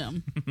miss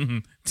him.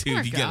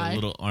 Dude, you got a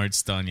little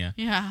Arzt on you.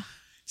 Yeah.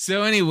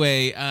 So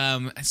anyway,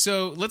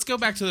 so let's go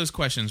back to those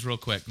questions real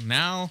quick.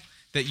 Now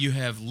that you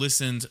have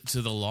listened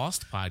to the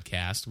Lost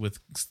podcast with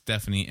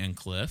Stephanie and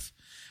Cliff,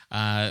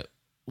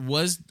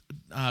 was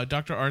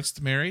Dr.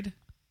 Arzt married?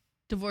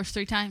 Divorced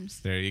 3 times.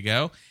 There you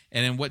go.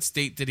 And in what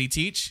state did he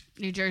teach?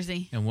 New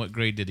Jersey. And what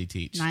grade did he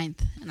teach?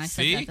 9th. And I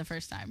said that the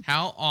first time.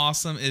 How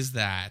awesome is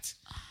that?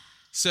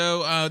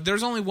 So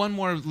there's only one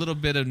more little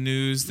bit of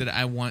news that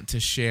I want to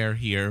share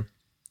here.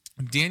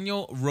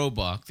 Daniel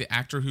Roebuck, the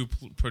actor who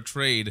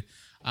portrayed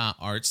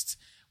Arzt,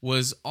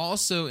 was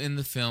also in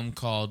the film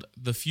called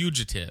The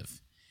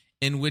Fugitive,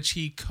 in which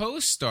he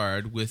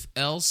co-starred with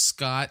L.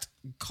 Scott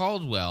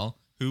Caldwell,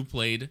 who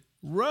played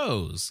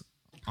Rose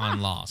on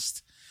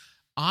Lost.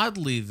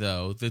 Oddly,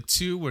 though, the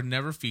two were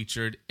never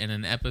featured in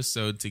an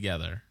episode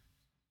together.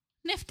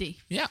 Nifty.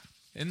 Yeah.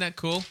 Isn't that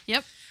cool?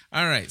 Yep.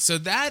 All right. So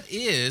that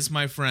is,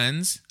 my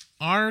friends,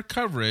 our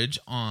coverage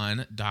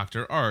on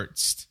Dr.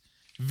 Arzt.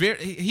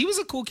 He was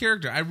a cool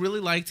character. I really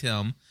liked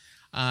him.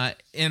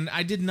 And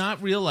I did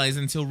not realize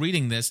until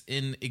reading this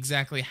in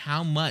exactly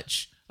how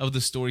much of the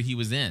story he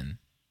was in.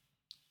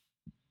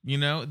 You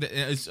know,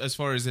 as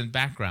far as in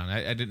background.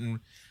 I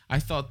didn't... I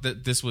thought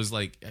that this was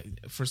like,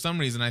 for some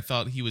reason, I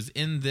thought he was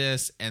in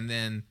this, and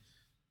then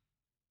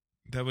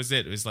that was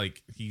it. It was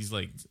like, he's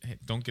like, hey,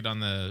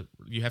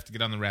 you have to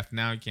get on the raft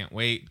now. You can't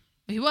wait.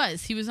 He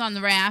was on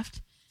the raft.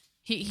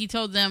 He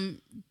told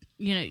them,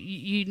 you know,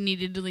 you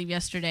needed to leave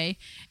yesterday,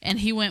 and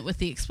he went with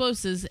the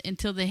explosives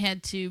until they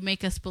had to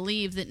make us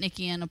believe that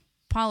Nikki and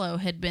Apollo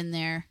had been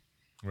there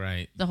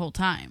right the whole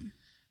time.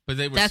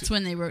 But that's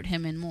when they wrote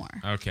him in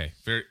more. Okay.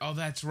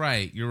 That's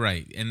right. You're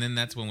right. And then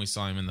that's when we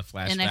saw him in the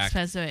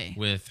flashback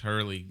with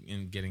Hurley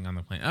in getting on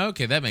the plane.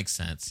 Okay, that makes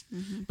sense.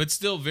 Mm-hmm. But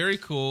still very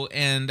cool.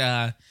 And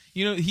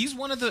you know,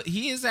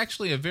 he is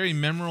actually a very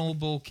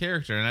memorable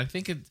character, and I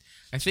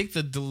think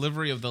the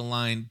delivery of the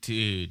line,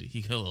 dude,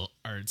 he'll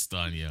Arzt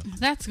on you.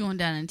 That's going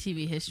down in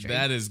TV history.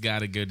 That has got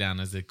to go down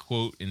as a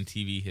quote in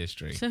TV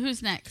history. So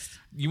who's next?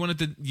 You want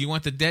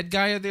the dead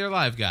guy or the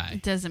alive guy?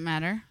 It doesn't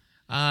matter.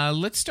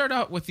 Let's start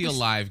out with the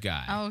alive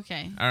guy. Oh,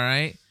 okay. All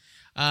right.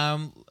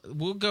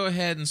 We'll go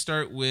ahead and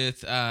start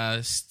with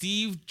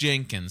Steve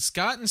Jenkins.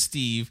 Scott and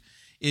Steve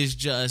is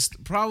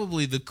just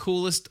probably the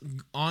coolest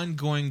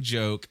ongoing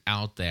joke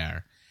out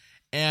there.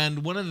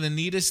 And one of the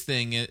neatest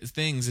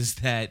things is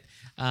that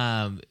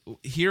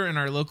here in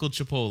our local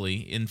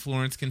Chipotle in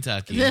Florence,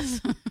 Kentucky,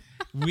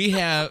 we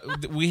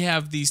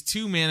have these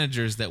 2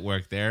 managers that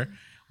work there.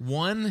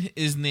 One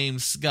is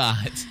named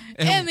Scott.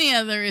 And the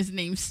other is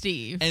named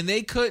Steve. And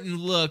they couldn't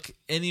look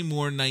any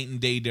more night and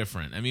day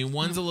different. I mean,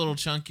 one's a little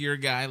chunkier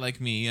guy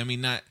like me. I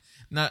mean, not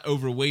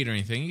overweight or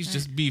anything. He's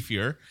just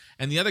beefier.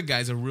 And the other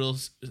guy's a real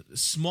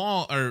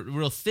small or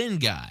real thin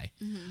guy.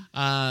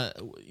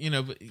 Mm-hmm. You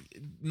know, but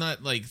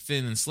not like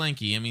thin and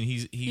slanky. I mean,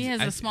 he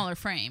has a smaller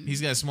frame. He's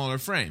got a smaller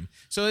frame.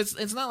 So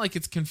it's not like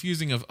it's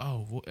confusing of,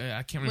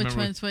 I can't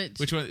remember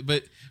which one.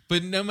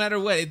 But no matter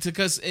what, it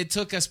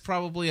took us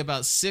probably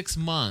about 6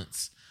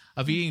 months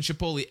of eating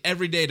Chipotle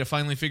every day to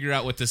finally figure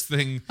out what this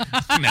thing.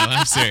 No,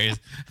 I'm serious.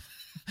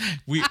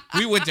 We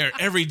went there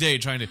every day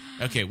trying to.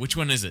 Okay, which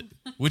one is it?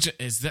 Which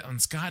is that on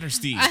Scott or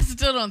Steve? I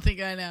still don't think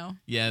I know.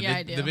 Yeah,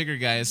 I do. The bigger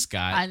guy is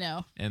Scott. I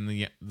know, and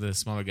the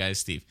smaller guy is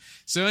Steve.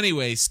 So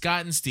anyway,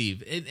 Scott and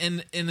Steve,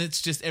 and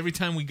it's just every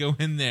time we go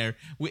in there,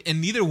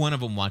 and neither one of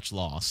them watch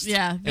Lost.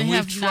 Yeah, they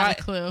have not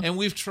a clue. And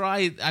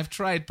I've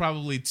tried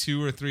probably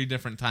 2 or 3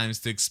 different times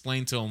to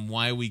explain to them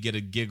why we get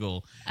a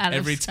giggle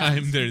every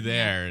time they're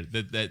there.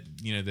 Yeah. That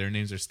you know their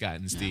names are Scott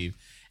and Steve.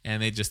 Yeah. And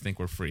they just think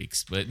we're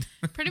freaks, but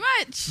pretty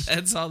much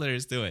that's all there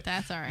is to it.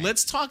 That's all right.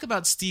 Let's talk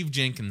about Steve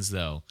Jenkins,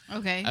 though.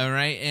 Okay. All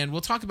right, and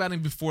we'll talk about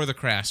him before the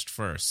crash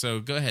first. So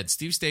go ahead.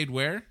 Steve stayed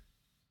where?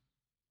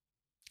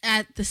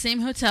 At the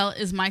same hotel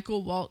as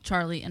Michael, Walt,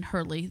 Charlie, and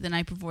Hurley the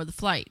night before the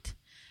flight.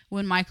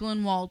 When Michael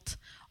and Walt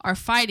are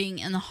fighting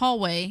in the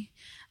hallway,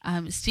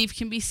 Steve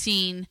can be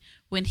seen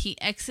when he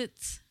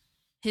exits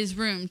his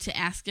room to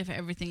ask if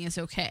everything is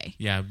okay.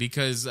 Yeah,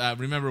 because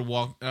remember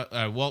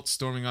Walt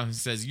storming off and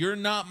says, "You're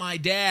not my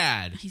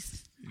dad.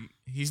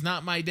 He's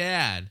not my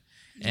dad."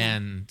 Yeah.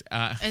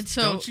 And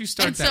so don't you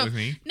start that with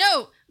me.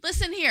 No,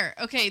 listen here.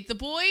 Okay, the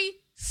boy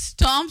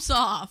stomps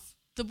off.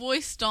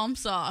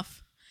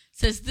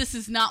 Says, "This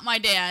is not my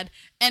dad."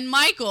 And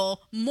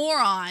Michael,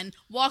 moron,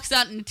 walks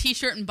out in a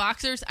t-shirt and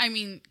boxers. I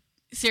mean,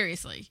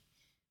 seriously.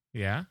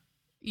 Yeah?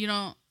 You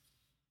know,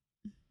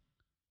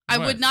 I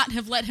would not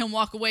have let him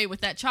walk away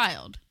with that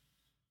child.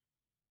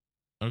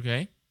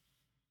 Okay.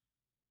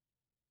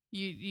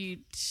 You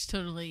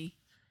totally...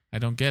 I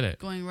don't get it.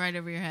 Going right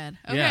over your head.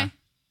 Okay.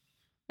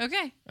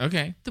 Yeah.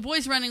 Okay. The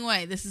boy's running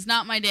away. "This is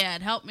not my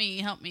dad. Help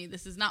me.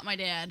 This is not my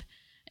dad."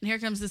 And here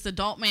comes this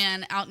adult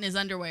man out in his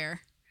underwear.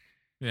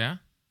 Yeah.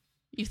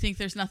 You think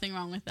there's nothing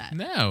wrong with that?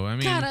 No, I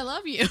mean... God, I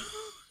love you.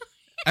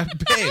 Babe,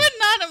 I would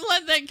not have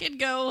let that kid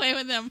go away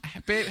with him.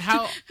 Babe,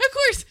 how... Of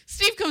course,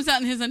 Steve comes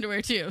out in his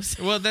underwear too.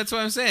 So. Well, that's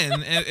what I'm saying.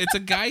 It's a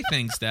guy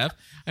thing, Steph.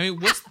 I mean,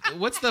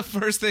 what's the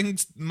first thing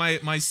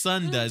my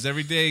son does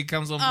every day he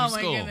comes home from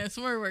school? Oh my goodness,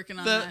 we're working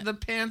on that. The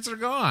pants are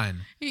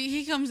gone.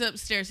 He comes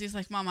upstairs. He's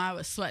like, "Mama, I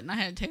was sweating. I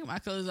had to take my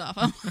clothes off."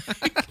 I'm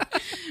like,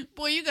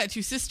 "Boy, you got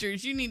two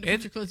sisters. You need to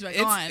put your clothes back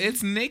on."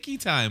 It's Nikki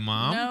time,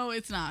 Mom. No,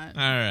 it's not.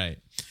 All right.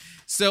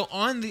 So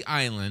on the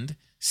island,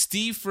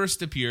 Steve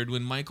first appeared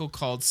when Michael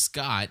called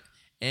Scott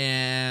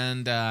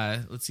and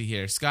let's see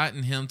here, Scott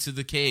and him to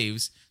the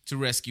caves to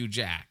rescue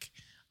Jack.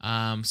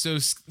 So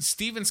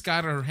Steve and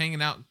Scott are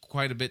hanging out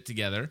quite a bit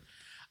together.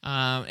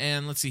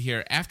 And let's see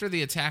here. After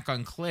the attack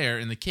on Claire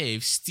in the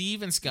cave,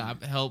 Steve and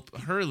Scott help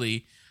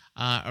Hurley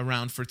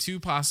around for who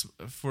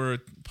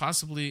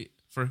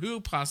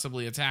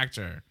possibly attacked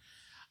her.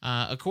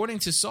 According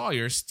to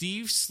Sawyer,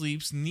 Steve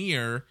sleeps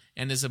near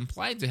and is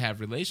implied to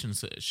have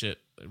relations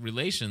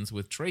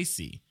with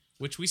Tracy,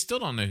 which we still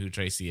don't know who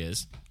Tracy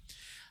is.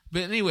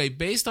 But anyway,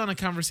 based on a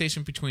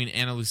conversation between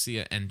Ana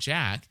Lucia and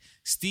Jack,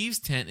 Steve's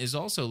tent is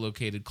also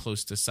located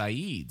close to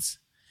Saeed's.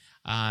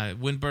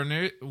 When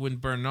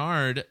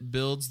Bernard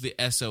builds the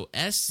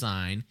SOS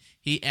sign,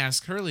 he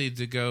asks Hurley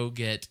to go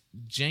get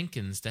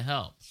Jenkins to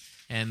help.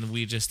 And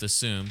we just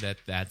assume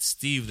that that's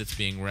Steve that's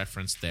being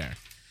referenced there.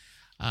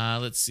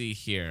 Let's see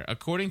here.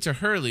 According to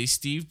Hurley,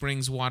 Steve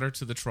brings water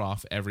to the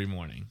trough every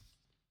morning.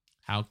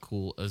 How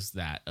cool is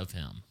that of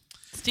him?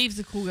 Steve's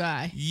a cool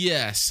guy.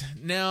 Yes.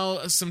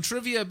 Now, some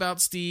trivia about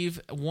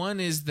Steve. One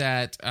is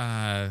that,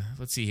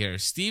 let's see here.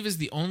 Steve is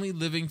the only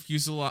living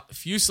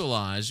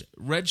fuselage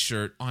red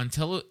shirt on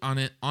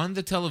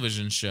the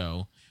television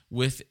show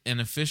with an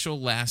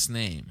official last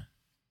name,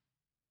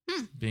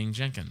 being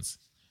Jenkins.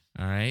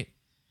 All right.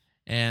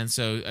 And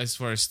so, as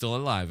far as still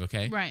alive,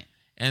 okay? Right.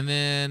 And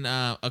then,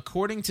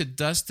 according to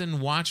Dustin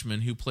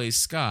Watchman, who plays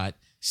Scott,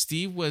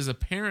 Steve was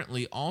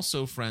apparently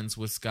also friends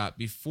with Scott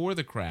before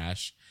the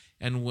crash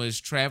and was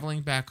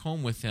traveling back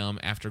home with him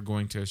after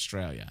going to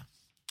Australia.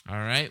 All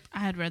right? I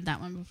had read that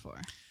one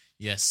before.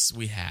 Yes,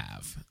 we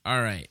have.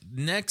 All right.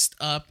 Next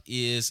up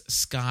is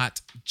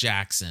Scott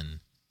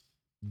Jackson.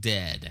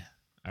 Dead.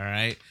 All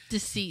right?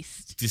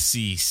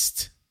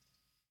 Deceased.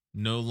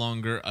 No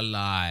longer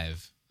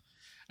alive.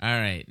 All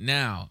right.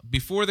 Now,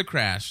 before the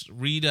crash,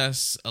 read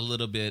us a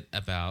little bit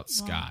about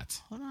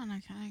Scott. Hold on. I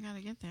kind of got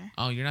to get there.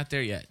 Oh, you're not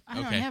there yet.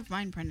 I don't have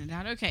mine printed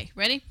out. Okay.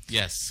 Ready?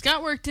 Yes.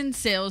 Scott worked in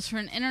sales for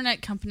an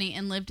internet company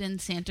and lived in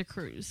Santa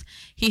Cruz.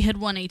 He had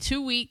won a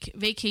 2-week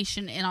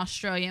vacation in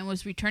Australia and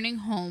was returning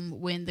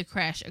home when the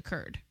crash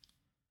occurred.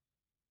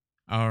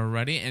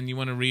 Alrighty, and you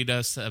want to read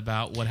us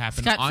about what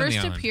happened Scott on the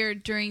island? first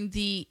appeared during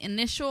the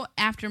initial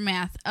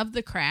aftermath of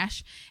the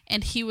crash,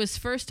 and he was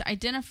first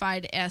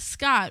identified as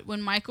Scott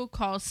when Michael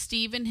called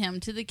Steve and him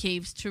to the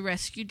caves to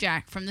rescue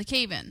Jack from the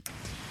cave-in.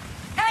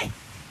 Hey!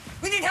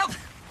 We need help!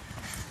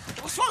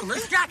 What's wrong,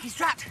 Liz? Jack, he's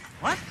trapped.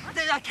 What?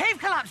 The cave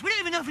collapsed. We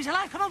don't even know if he's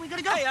alive. Come on, we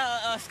gotta go. Hey,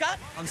 Scott?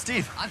 I'm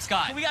Steve. I'm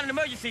Scott. We got an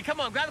emergency. Come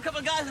on, grab a couple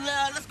of guys and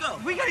let's go.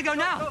 We gotta go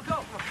now.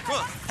 Go. Come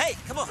on. Hey,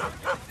 come on.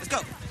 Let's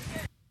go.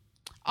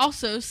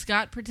 Also,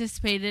 Scott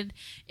participated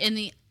in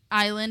the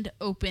Island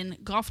Open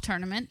golf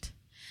tournament.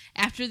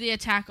 After the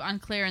attack on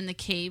Claire in the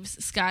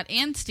caves, Scott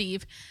and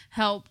Steve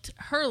helped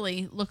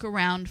Hurley look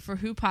around for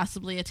who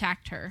possibly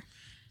attacked her.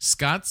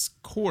 Scott's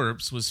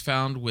corpse was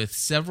found with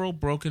several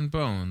broken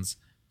bones,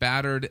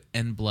 battered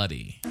and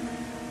bloody.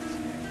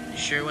 You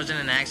sure it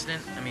wasn't an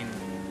accident? I mean,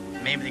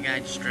 maybe the guy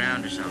just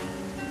drowned or something.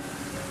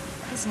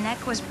 His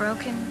neck was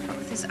broken,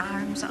 both his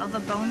arms, all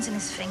the bones in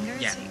his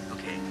fingers. Yeah,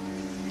 okay.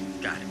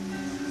 Got it.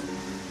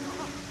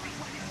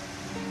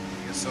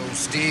 So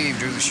Steve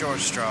drew the short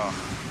straw.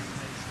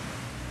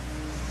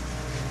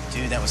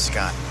 Dude, that was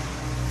Scott.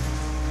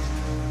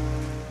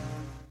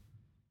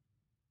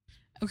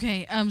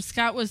 Okay,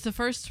 Scott was the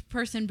first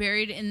person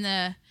buried in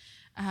the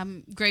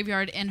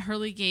graveyard, and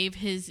Hurley gave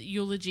his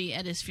eulogy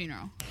at his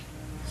funeral.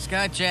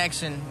 Scott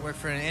Jackson worked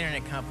for an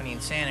internet company in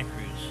Santa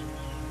Cruz.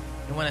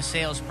 He won a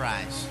sales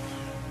prize.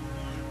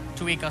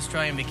 2-week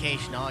Australian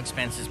vacation, all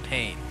expenses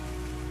paid.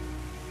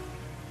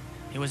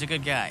 He was a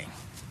good guy.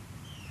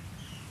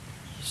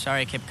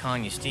 Sorry I kept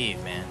calling you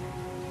Steve, man.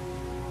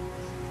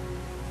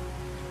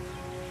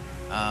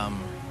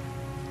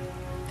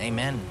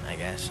 Amen, I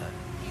guess.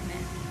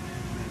 Amen.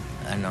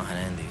 I don't know how to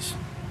end these.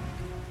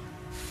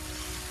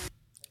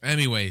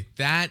 Anyway,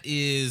 that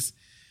is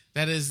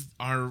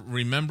our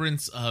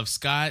remembrance of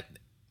Scott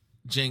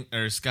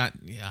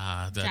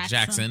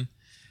Jackson.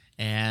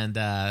 And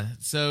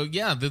so,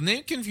 yeah, the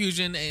name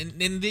confusion, and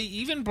they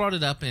even brought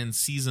it up in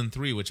season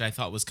 3, which I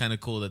thought was kind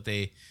of cool that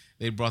they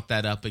brought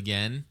that up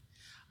again.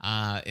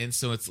 And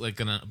so it's like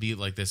gonna be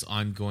like this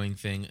ongoing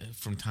thing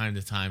from time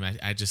to time.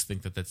 I just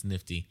think that that's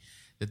nifty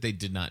that they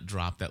did not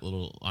drop that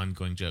little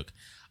ongoing joke.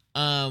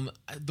 Now,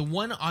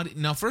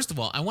 first of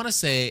all, I want to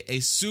say a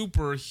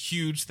super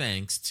huge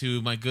thanks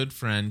to my good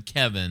friend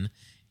Kevin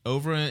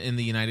over in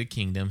the United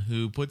Kingdom,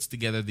 who puts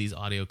together these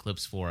audio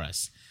clips for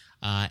us.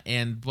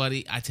 And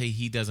Buddy, I tell you,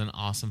 he does an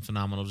awesome,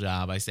 phenomenal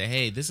job. I say,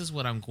 hey, this is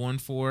what I'm going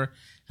for.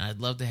 I'd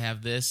love to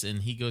have this.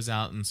 And he goes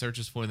out and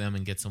searches for them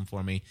and gets them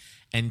for me.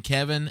 And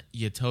Kevin,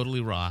 you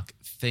totally rock.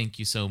 Thank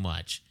you so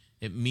much.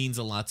 It means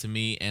a lot to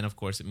me. And, of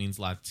course, it means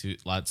lots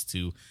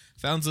to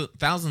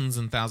thousands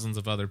and thousands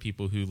of other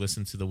people who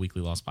listen to the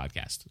Weekly Lost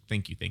podcast.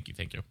 Thank you, thank you,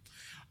 thank you.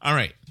 All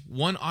right.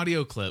 One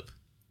audio clip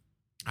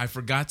I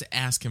forgot to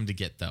ask him to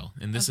get, though,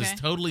 and this is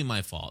totally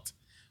my fault,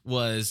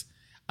 was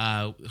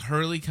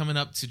Hurley coming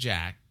up to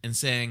Jack and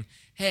saying,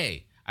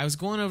 hey, I was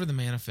going over the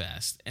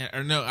manifest,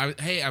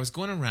 I was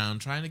going around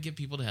trying to get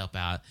people to help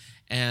out,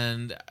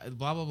 and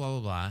blah, blah, blah,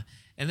 blah, blah.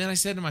 And then I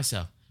said to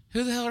myself,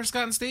 who the hell are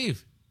Scott and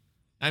Steve?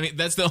 I mean,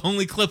 that's the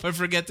only clip I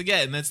forget to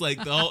get, and that's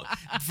like the whole,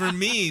 for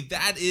me,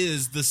 that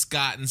is the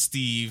Scott and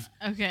Steve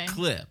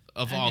clip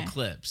of all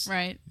clips.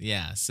 Right.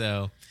 Yeah,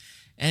 so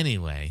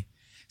anyway.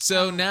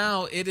 So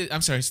now it is,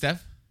 I'm sorry,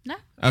 Steph? No.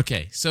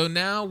 Okay, so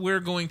now we're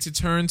going to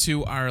turn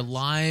to our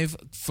live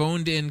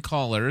phoned-in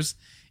callers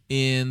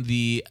in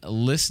the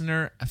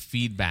listener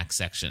feedback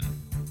section.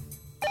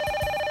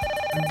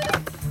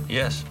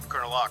 Yes.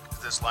 Colonel Locke, is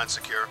this line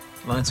secure?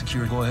 Line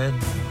secure, go ahead.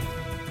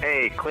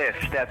 Hey, Cliff,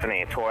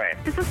 Stephanie, Tori.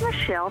 This is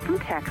Michelle from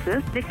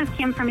Texas. This is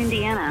Kim from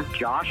Indiana.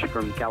 Josh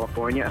from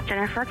California.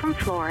 Jennifer from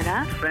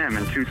Florida. Sam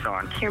in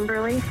Tucson.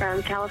 Kimberly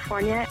from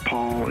California.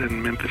 Paul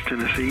in Memphis,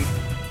 Tennessee.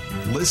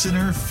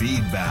 Listener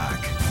feedback.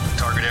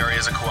 Target area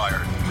is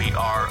acquired. We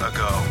are a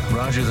go.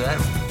 Roger that.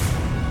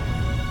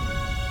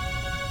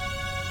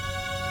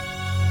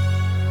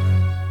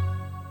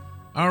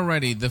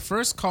 Alrighty, the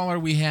first caller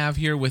we have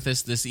here with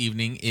us this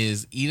evening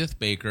is Edith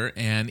Baker.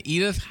 And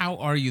Edith, how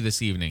are you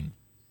this evening?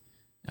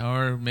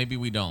 Or maybe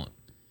we don't.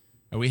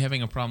 Are we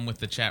having a problem with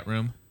the chat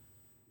room?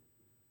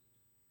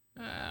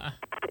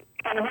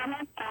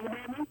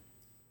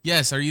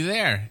 Yes, are you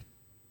there?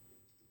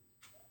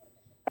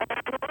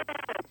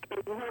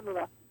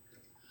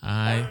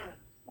 I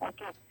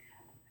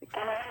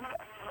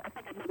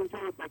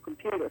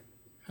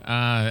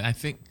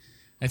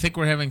think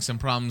we're having some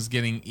problems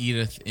getting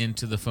Edith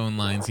into the phone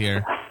lines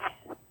here.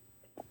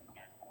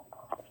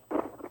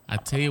 I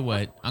tell you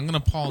what, I'm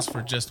going to pause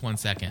for just 1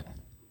 second.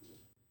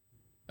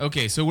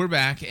 Okay, so we're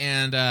back,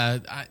 and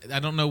I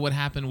don't know what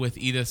happened with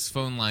Edith's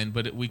phone line,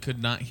 but we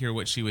could not hear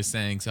what she was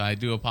saying, so I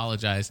do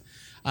apologize.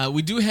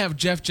 We do have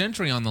Jeff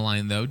Gentry on the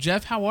line, though.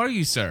 Jeff, how are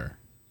you, sir?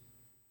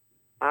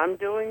 I'm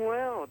doing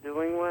well,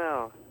 doing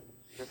well.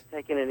 Just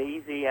taking it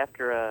easy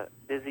after a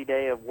busy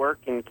day of work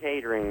and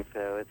catering,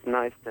 so it's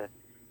nice to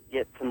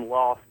get some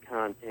Lost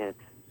content.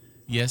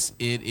 Yes,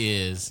 it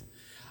is.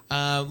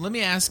 Let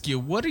me ask you,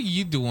 what are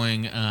you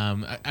doing?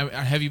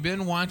 Have you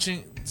been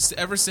watching,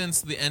 ever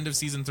since the end of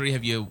Season 3,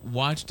 have you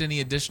watched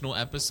any additional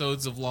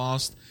episodes of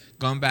Lost,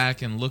 gone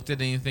back and looked at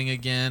anything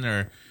again,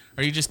 or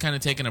are you just kind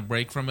of taking a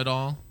break from it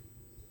all?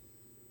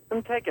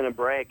 I'm taking a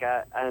break.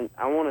 I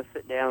want to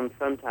sit down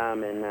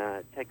sometime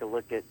and take a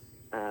look at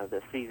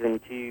the Season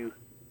 2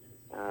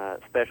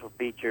 special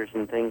features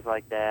and things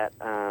like that,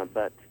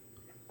 but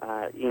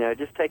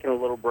just taking a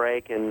little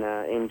break and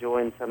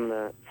enjoying some of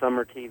the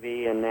summer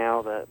TV and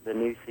now the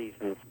new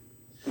seasons,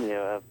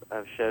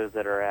 of shows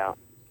that are out.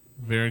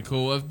 Very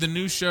cool. Of the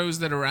new shows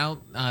that are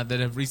out that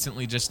have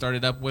recently just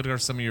started up, what are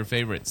some of your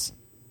favorites?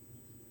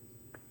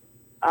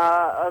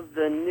 Of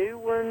the new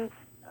ones,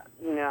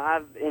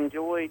 I've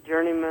enjoyed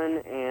Journeyman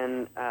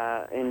and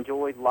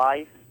enjoyed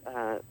Life,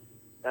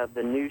 of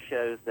the new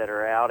shows that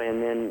are out,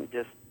 and then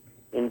just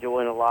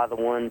enjoying a lot of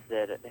the ones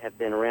that have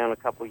been around a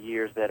couple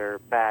years that are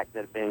back,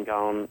 that have been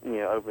gone,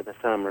 over the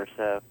summer.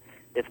 So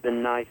it's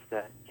been nice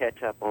to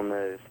catch up on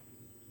those.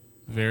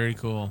 Very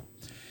cool.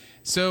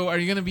 So are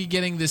you going to be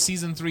getting the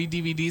Season 3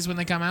 DVDs when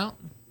they come out?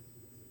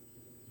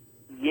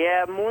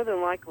 Yeah, more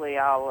than likely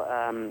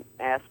I'll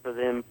ask for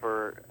them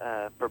for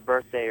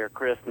birthday or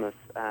Christmas,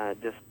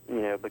 just,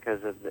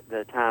 because of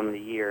the time of the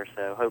year.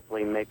 So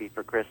hopefully maybe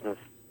for Christmas.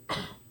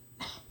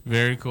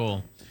 Very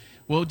cool.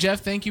 Well, Jeff,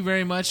 thank you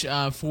very much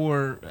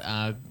for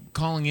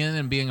calling in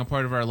and being a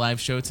part of our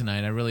live show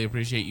tonight. I really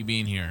appreciate you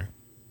being here.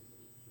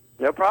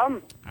 No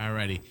problem. All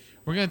righty.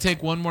 We're going to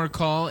take one more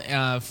call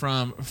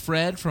from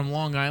Fred from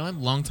Long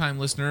Island, longtime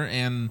listener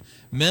and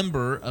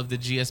member of the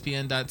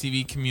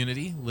GSPN.TV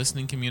community,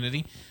 listening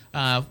community.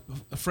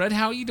 Fred,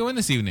 how are you doing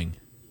this evening?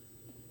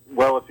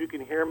 Well, if you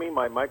can hear me,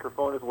 my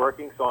microphone is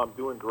working, so I'm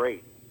doing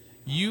great.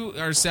 You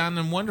are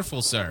sounding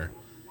wonderful, sir.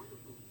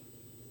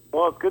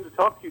 Well, it's good to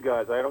talk to you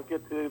guys. I don't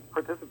get to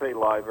participate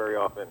live very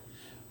often.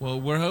 Well,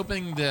 we're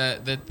hoping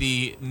that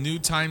the new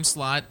time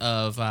slot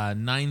of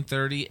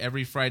 9:30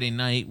 every Friday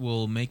night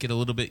will make it a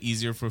little bit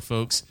easier for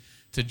folks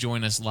to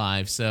join us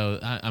live. So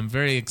I'm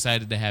very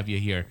excited to have you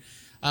here.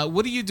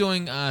 What are you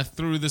doing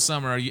through the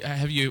summer?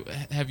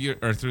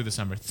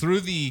 Through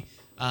the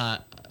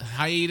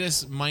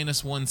hiatus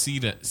 -1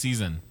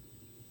 season?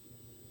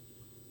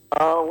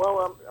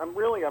 Well,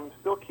 I'm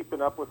still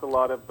keeping up with a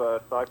lot of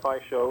sci-fi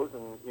shows,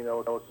 and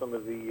some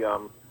of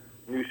the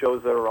new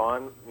shows that are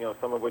on.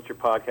 Some of which you're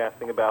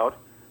podcasting about.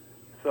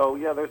 So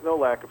yeah, there's no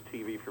lack of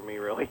TV for me,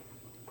 really.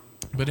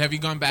 But have you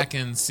gone back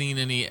and seen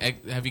any?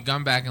 Have you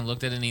gone back and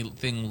looked at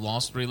anything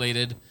Lost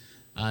related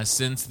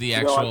since the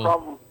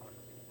actual?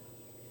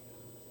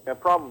 I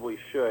probably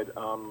should.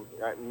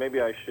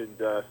 Maybe I should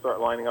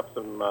start lining up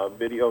some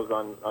videos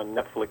on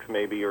Netflix,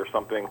 maybe, or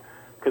something.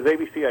 Because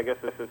ABC, I guess,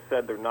 has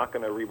said they're not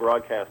going to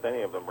rebroadcast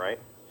any of them, right?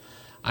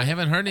 I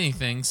haven't heard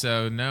anything,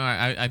 so no,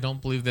 I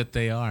don't believe that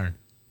they are.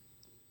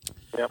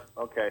 Yep.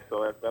 Okay,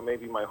 so that may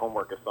be my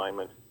homework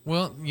assignment.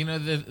 Well,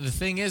 the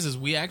thing is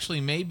we actually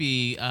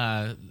maybe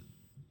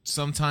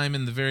sometime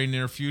in the very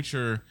near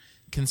future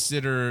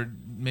consider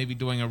maybe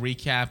doing a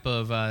recap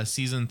of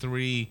season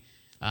 3.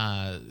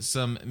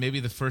 Maybe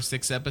the first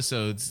 6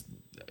 episodes.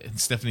 And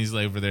Stephanie's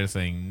over there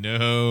saying,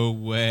 "No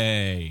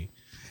way."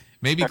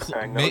 Maybe you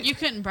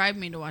couldn't bribe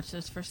me to watch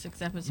those first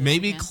 6 episodes.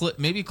 Maybe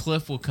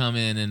Cliff will come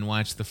in and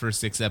watch the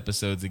first 6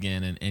 episodes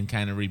again and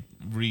kind of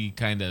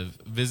kind of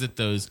visit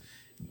those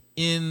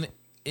in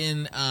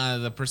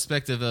the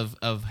perspective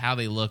of how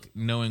they look,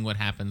 knowing what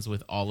happens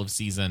with all of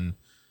season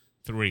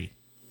 3.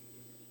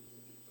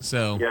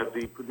 So yeah,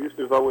 the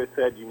producers always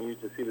said you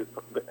need to see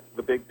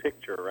the big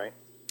picture, right?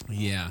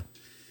 Yeah.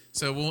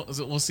 So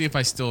we'll see if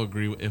I still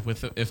agree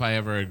if I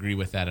ever agree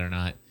with that or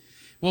not.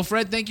 Well,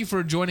 Fred, thank you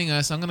for joining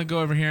us. I'm going to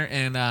go over here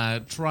and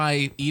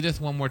try Edith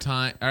one more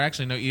time. Or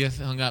actually, no, Edith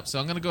hung up. So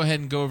I'm going to go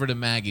ahead and go over to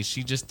Maggie.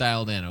 She just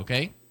dialed in,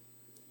 okay?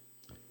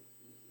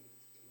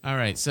 All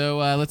right, so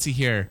let's see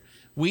here.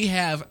 We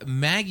have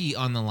Maggie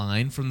on the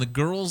line from the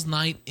Girls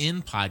Night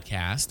In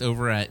podcast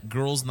over at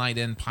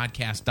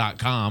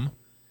girlsnightinpodcast.com.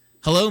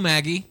 Hello,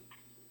 Maggie.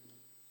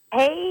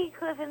 Hey,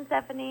 Cliff and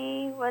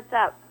Stephanie. What's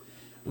up?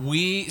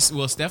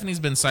 Stephanie's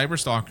been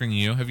cyberstalking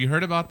you. Have you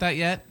heard about that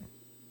yet?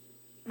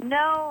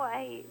 No,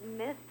 I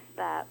missed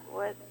that.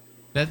 What?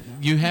 That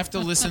you have to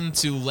listen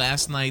to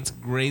last night's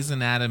Grey's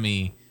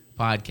Anatomy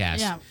podcast.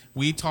 Yeah.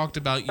 We talked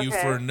about you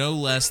for no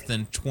less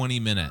than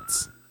 20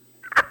 minutes.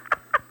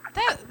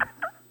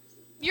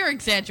 You're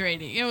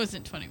exaggerating. It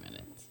wasn't 20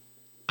 minutes.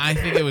 I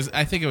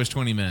think it was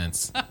 20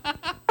 minutes.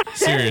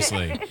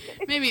 Seriously.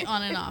 Maybe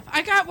on and off.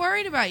 I got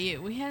worried about you.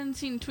 We hadn't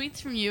seen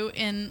tweets from you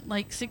in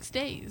like 6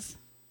 days.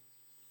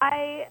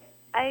 You're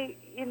a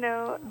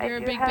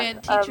big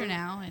bad teacher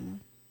now, and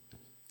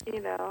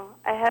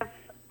I have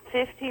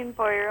 15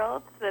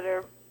 4-year-olds that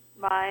are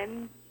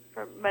mine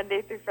from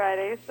Monday through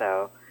Friday,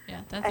 so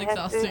yeah, that's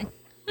exhausting.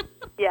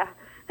 Yeah.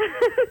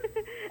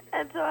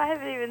 And so I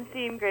haven't even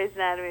seen Grey's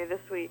Anatomy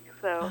this week,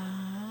 so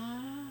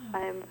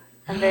I'm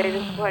very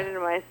disappointed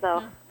in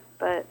myself.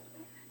 But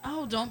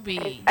don't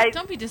be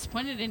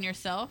disappointed in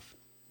yourself.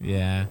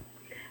 Yeah,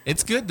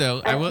 it's good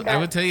though. I will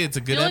tell you, it's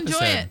a good episode.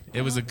 Enjoy it.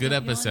 It was a good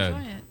episode.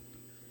 Enjoy it.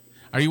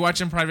 Are you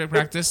watching Private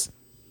Practice?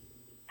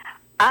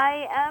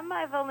 I am.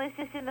 I've only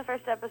seen the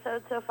first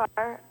episode so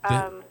far.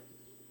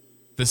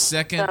 The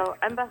second. So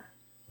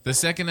the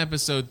second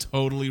episode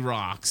totally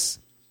rocks.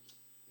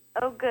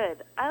 Oh,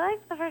 good. I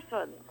liked the first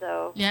one,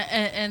 so... Yeah,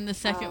 and the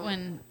second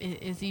one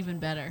is even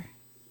better.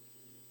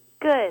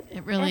 Good.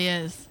 It really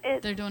is.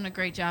 They're doing a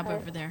great job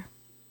over there.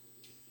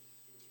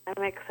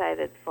 I'm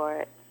excited for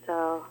it,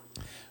 so...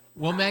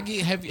 Well, Maggie,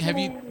 have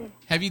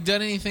you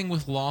done anything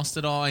with Lost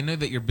at all? I know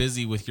that you're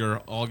busy with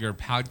all your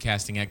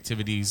podcasting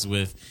activities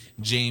with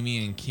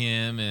Jamie and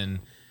Kim and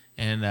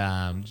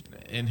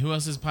who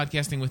else is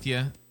podcasting with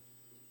you?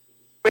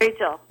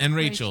 Rachel. And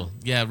Rachel.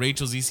 Yeah,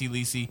 Rachel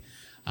Zisi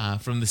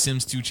from the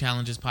Sims 2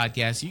 Challenges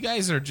podcast. You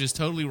guys are just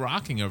totally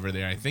rocking over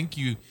there. I think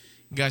I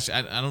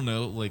don't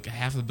know, like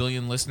 500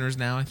 million listeners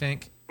now, I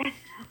think.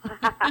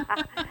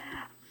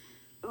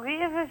 We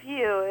have a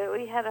few.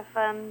 We had a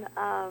fun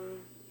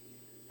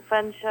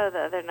show the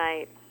other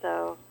night,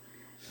 so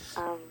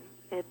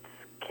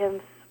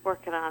Kim's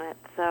working on it.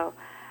 So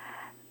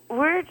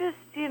we're just,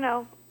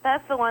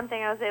 that's the one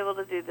thing I was able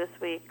to do this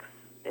week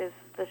is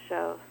the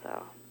show.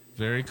 So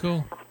very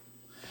cool.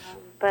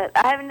 But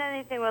I haven't done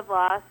anything with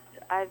Lost.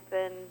 I've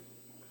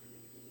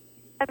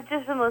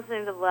just been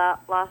listening to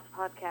Lost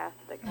podcasts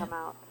that come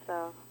out.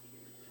 So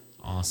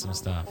awesome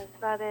stuff. That's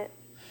about it.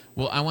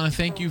 Well, I want to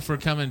thank you for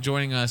coming and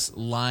joining us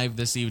live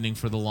this evening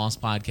for the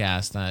Lost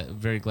podcast.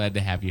 Very glad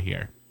to have you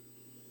here.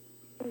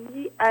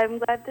 I'm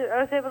glad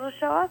I was able to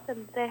show up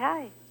and say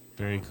hi.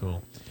 Very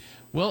cool.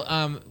 Well,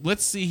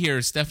 let's see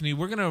here, Stephanie.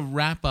 We're going to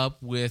wrap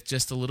up with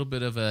just a little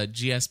bit of a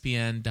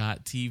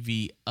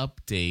GSPN.TV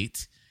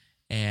update.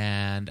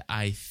 And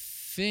I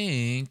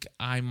think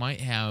I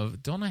might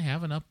have... Don't I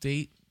have an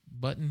update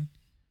button?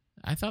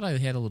 I thought I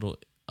had a little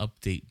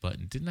update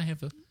button. Didn't I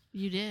have a...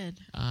 You did.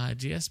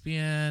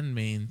 GSPN,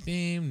 main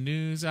theme,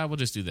 news. We'll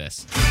just do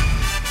this.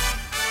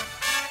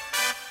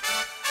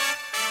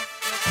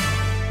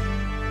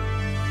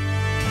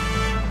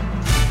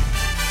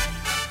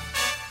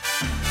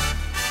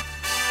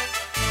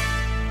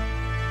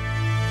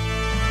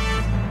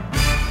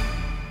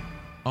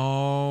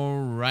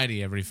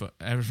 Alrighty,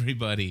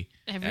 everybody.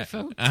 Every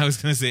folks. I was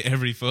going to say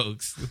every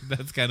folks.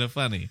 That's kind of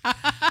funny.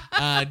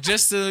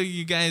 Just so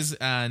you guys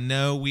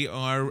know, we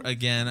are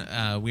going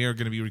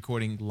to be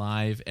recording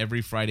live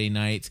every Friday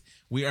night.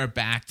 We are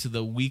back to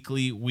the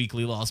weekly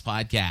Lost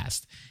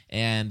podcast.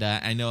 And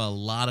I know a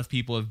lot of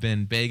people have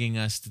been begging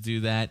us to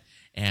do that.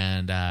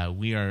 And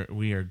we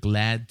are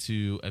glad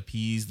to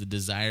appease the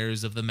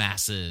desires of the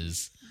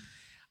masses.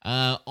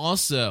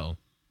 Also,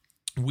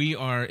 we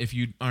are, if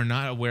you are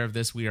not aware of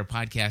this, we are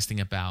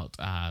podcasting about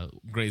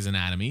Grey's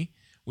Anatomy.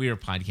 We are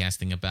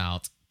podcasting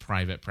about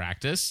Private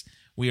Practice.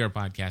 We are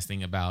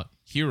podcasting about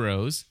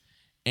Heroes.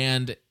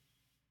 And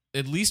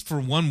at least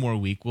for one more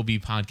week, we'll be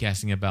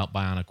podcasting about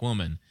Bionic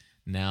Woman.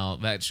 Now,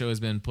 that show has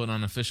been put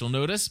on official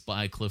notice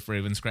by Cliff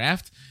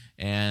Ravenscraft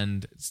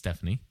and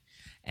Stephanie.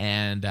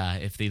 And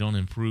if they don't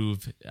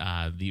improve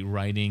the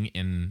writing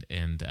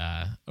and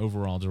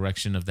overall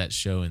direction of that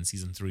show in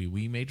season 3,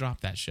 we may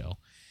drop that show.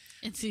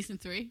 In season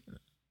 3?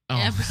 Oh,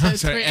 Episode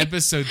 3.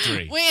 Episode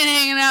 3. We ain't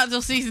hanging out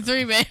till season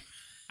 3, babe.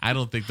 I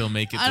don't think they'll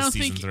make it to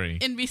season 3.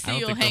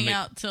 NBC will hang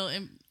out till.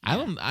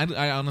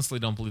 I honestly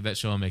don't believe that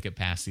show will make it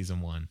past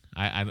season 1.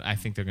 I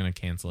think they're going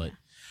to cancel it.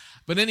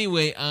 But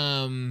anyway,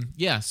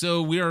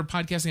 so we are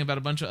podcasting about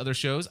a bunch of other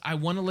shows. I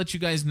want to let you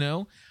guys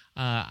know.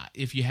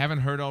 If you haven't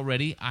heard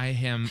already, I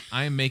am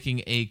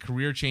making a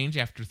career change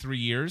after 3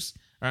 years,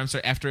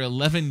 after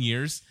 11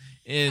 years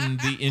in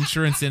the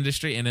insurance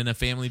industry and in a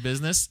family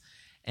business,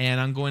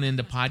 and I'm going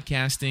into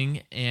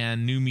podcasting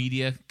and new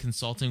media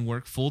consulting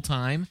work full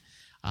time.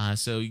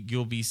 So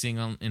you'll be seeing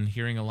and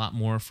hearing a lot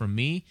more from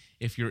me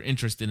if you're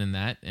interested in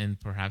that, and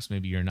perhaps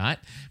maybe you're not.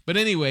 But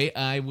anyway,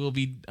 I will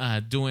be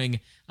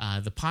doing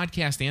the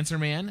podcast Answer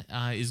Man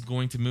is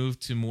going to move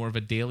to more of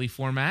a daily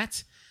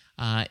format.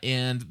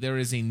 And there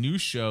is a new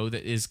show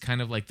that is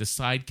kind of like the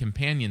side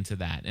companion to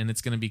that, and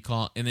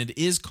it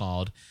is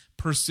called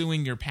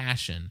Pursuing Your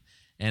Passion,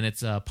 and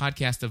it's a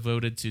podcast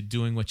devoted to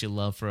doing what you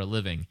love for a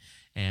living,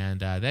 and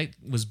that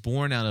was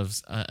born out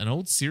of an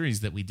old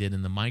series that we did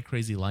in the My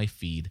Crazy Life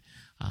feed,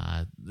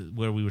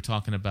 where we were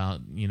talking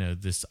about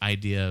this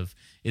idea of,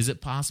 is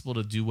it possible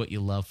to do what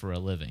you love for a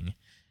living?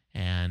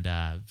 And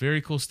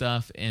very cool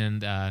stuff.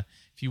 And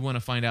if you want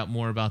to find out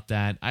more about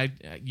that, I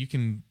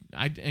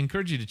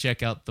encourage you to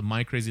check out the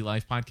My Crazy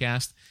Life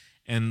podcast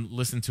and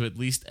listen to at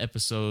least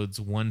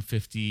episodes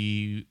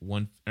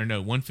 151 and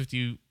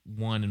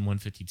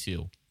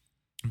 152.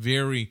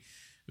 Very,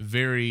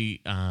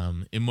 very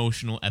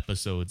emotional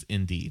episodes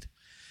indeed.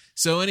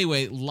 So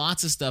anyway,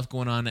 lots of stuff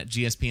going on at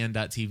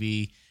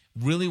gspn.tv.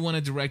 Really want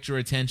to direct your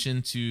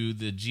attention to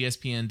the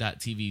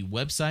gspn.tv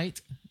website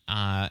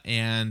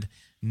and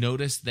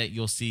notice that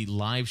you'll see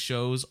live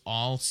shows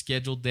all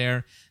scheduled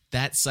there.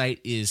 That site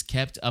is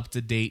kept up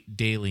to date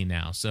daily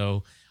now.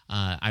 So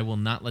I will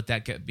not let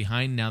that get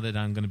behind now that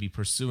I'm going to be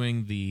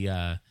pursuing the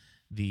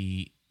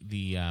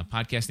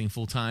podcasting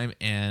full time,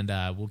 and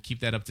we'll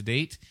keep that up to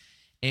date.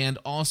 And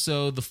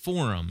also the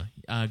forum.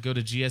 Go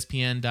to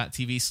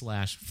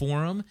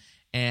gspn.tv/forum.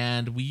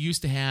 And we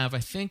used to have, I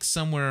think,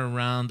 somewhere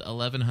around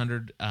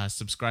 1,100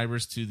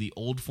 subscribers to the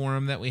old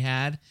forum that we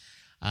had.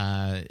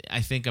 I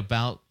think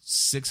about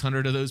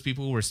 600 of those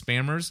people were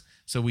spammers,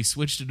 so we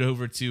switched it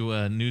over to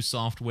a new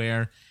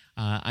software.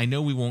 I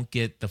know we won't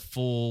get the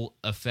full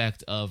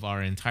effect of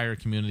our entire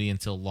community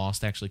until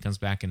Lost actually comes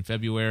back in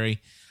February,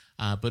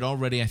 but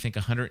already I think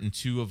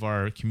 102 of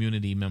our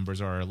community members,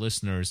 our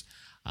listeners,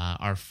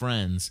 our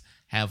friends,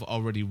 have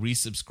already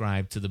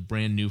resubscribed to the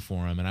brand new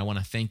forum, and I want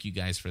to thank you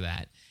guys for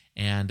that.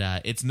 And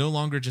it's no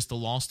longer just a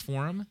Lost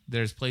forum.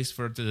 There's place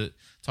for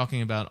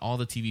talking about all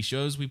the TV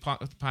shows we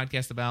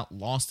podcast about.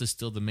 Lost is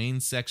still the main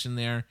section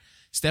there.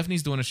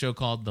 Stephanie's doing a show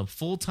called the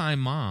Full-Time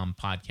Mom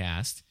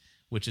Podcast,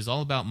 which is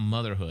all about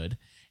motherhood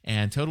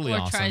and totally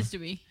awesome. Or tries to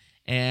be.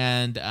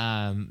 And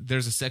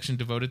there's a section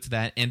devoted to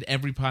that. And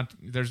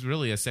there's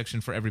really a section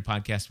for every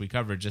podcast we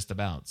cover, just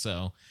about.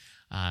 So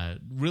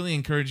really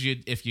encourage you,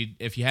 if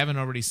you haven't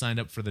already signed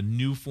up for the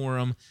new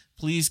forum,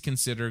 please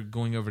consider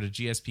going over to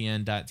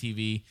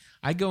gspn.tv.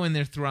 I go in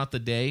there throughout the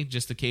day,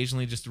 just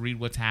occasionally, just to read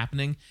what's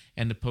happening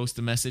and to post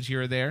a message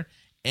here or there.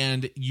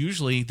 And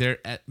usually there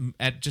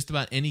at just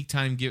about any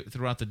time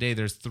throughout the day,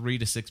 there's 3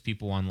 to 6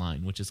 people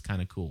online, which is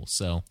kind of cool.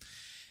 So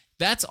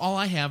that's all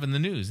I have in the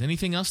news.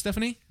 Anything else,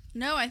 Stephanie?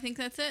 No, I think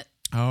that's it.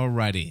 All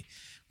righty.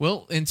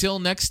 Well, until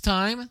next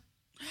time,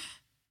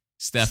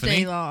 Stephanie.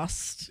 Stay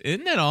lost.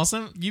 Isn't that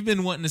awesome? You've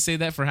been wanting to say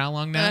that for how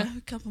long now?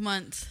 A couple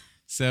months.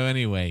 So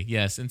anyway,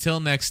 yes, until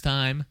next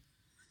time,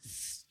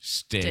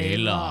 stay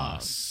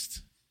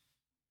lost.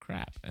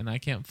 Crap, and I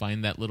can't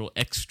find that little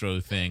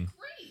extra thing.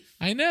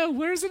 I know,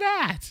 where's it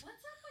at? What's up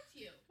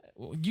with you?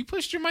 You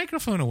pushed your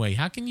microphone away.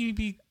 How can you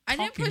be I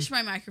didn't push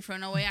my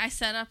microphone away. I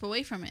sat up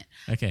away from it.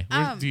 Okay,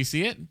 do you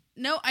see it?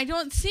 No, I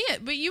don't see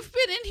it, but you've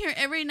been in here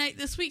every night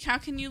this week. How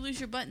can you lose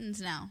your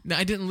buttons now? No,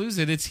 I didn't lose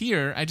it. It's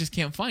here. I just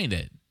can't find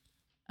it.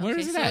 Where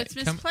is it at? It's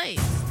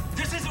misplaced.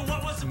 This isn't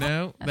what was supposed.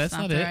 No, that's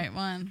not the it. Right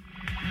one.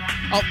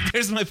 Oh,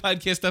 there's my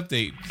podcast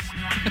update.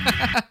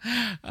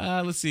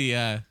 Let's see.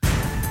 No.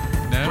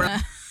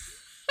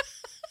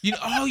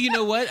 You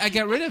know what? I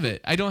got rid of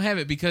it. I don't have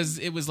it because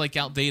it was like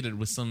outdated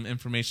with some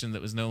information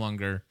that was no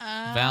longer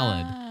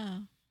valid.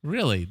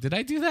 Really? Did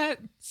I do that?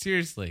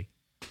 Seriously?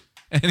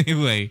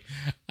 Anyway.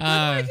 What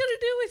am I going to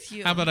do with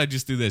you? How about I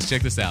just do this?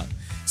 Check this out.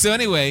 So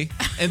anyway,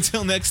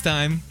 until next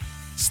time,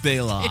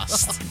 stay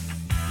lost.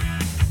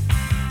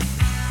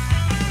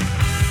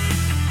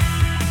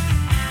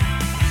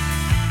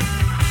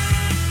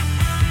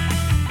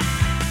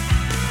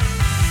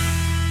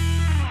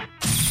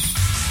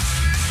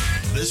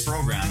 This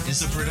program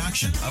is a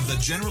production of the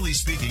Generally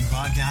Speaking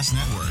Podcast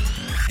Network.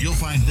 You'll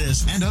find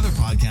this and other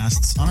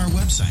podcasts on our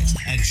website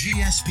at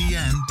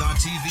gspn.tv.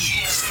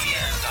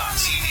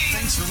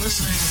 Thanks for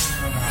listening.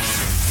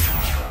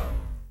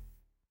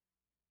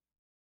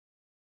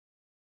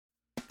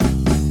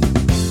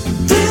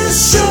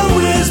 This show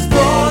is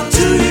brought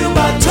to you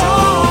by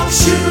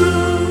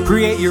TalkShoe.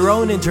 Create your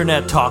own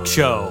internet talk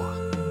show.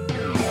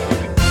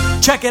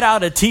 Check it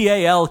out at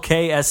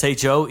talkshoe.com.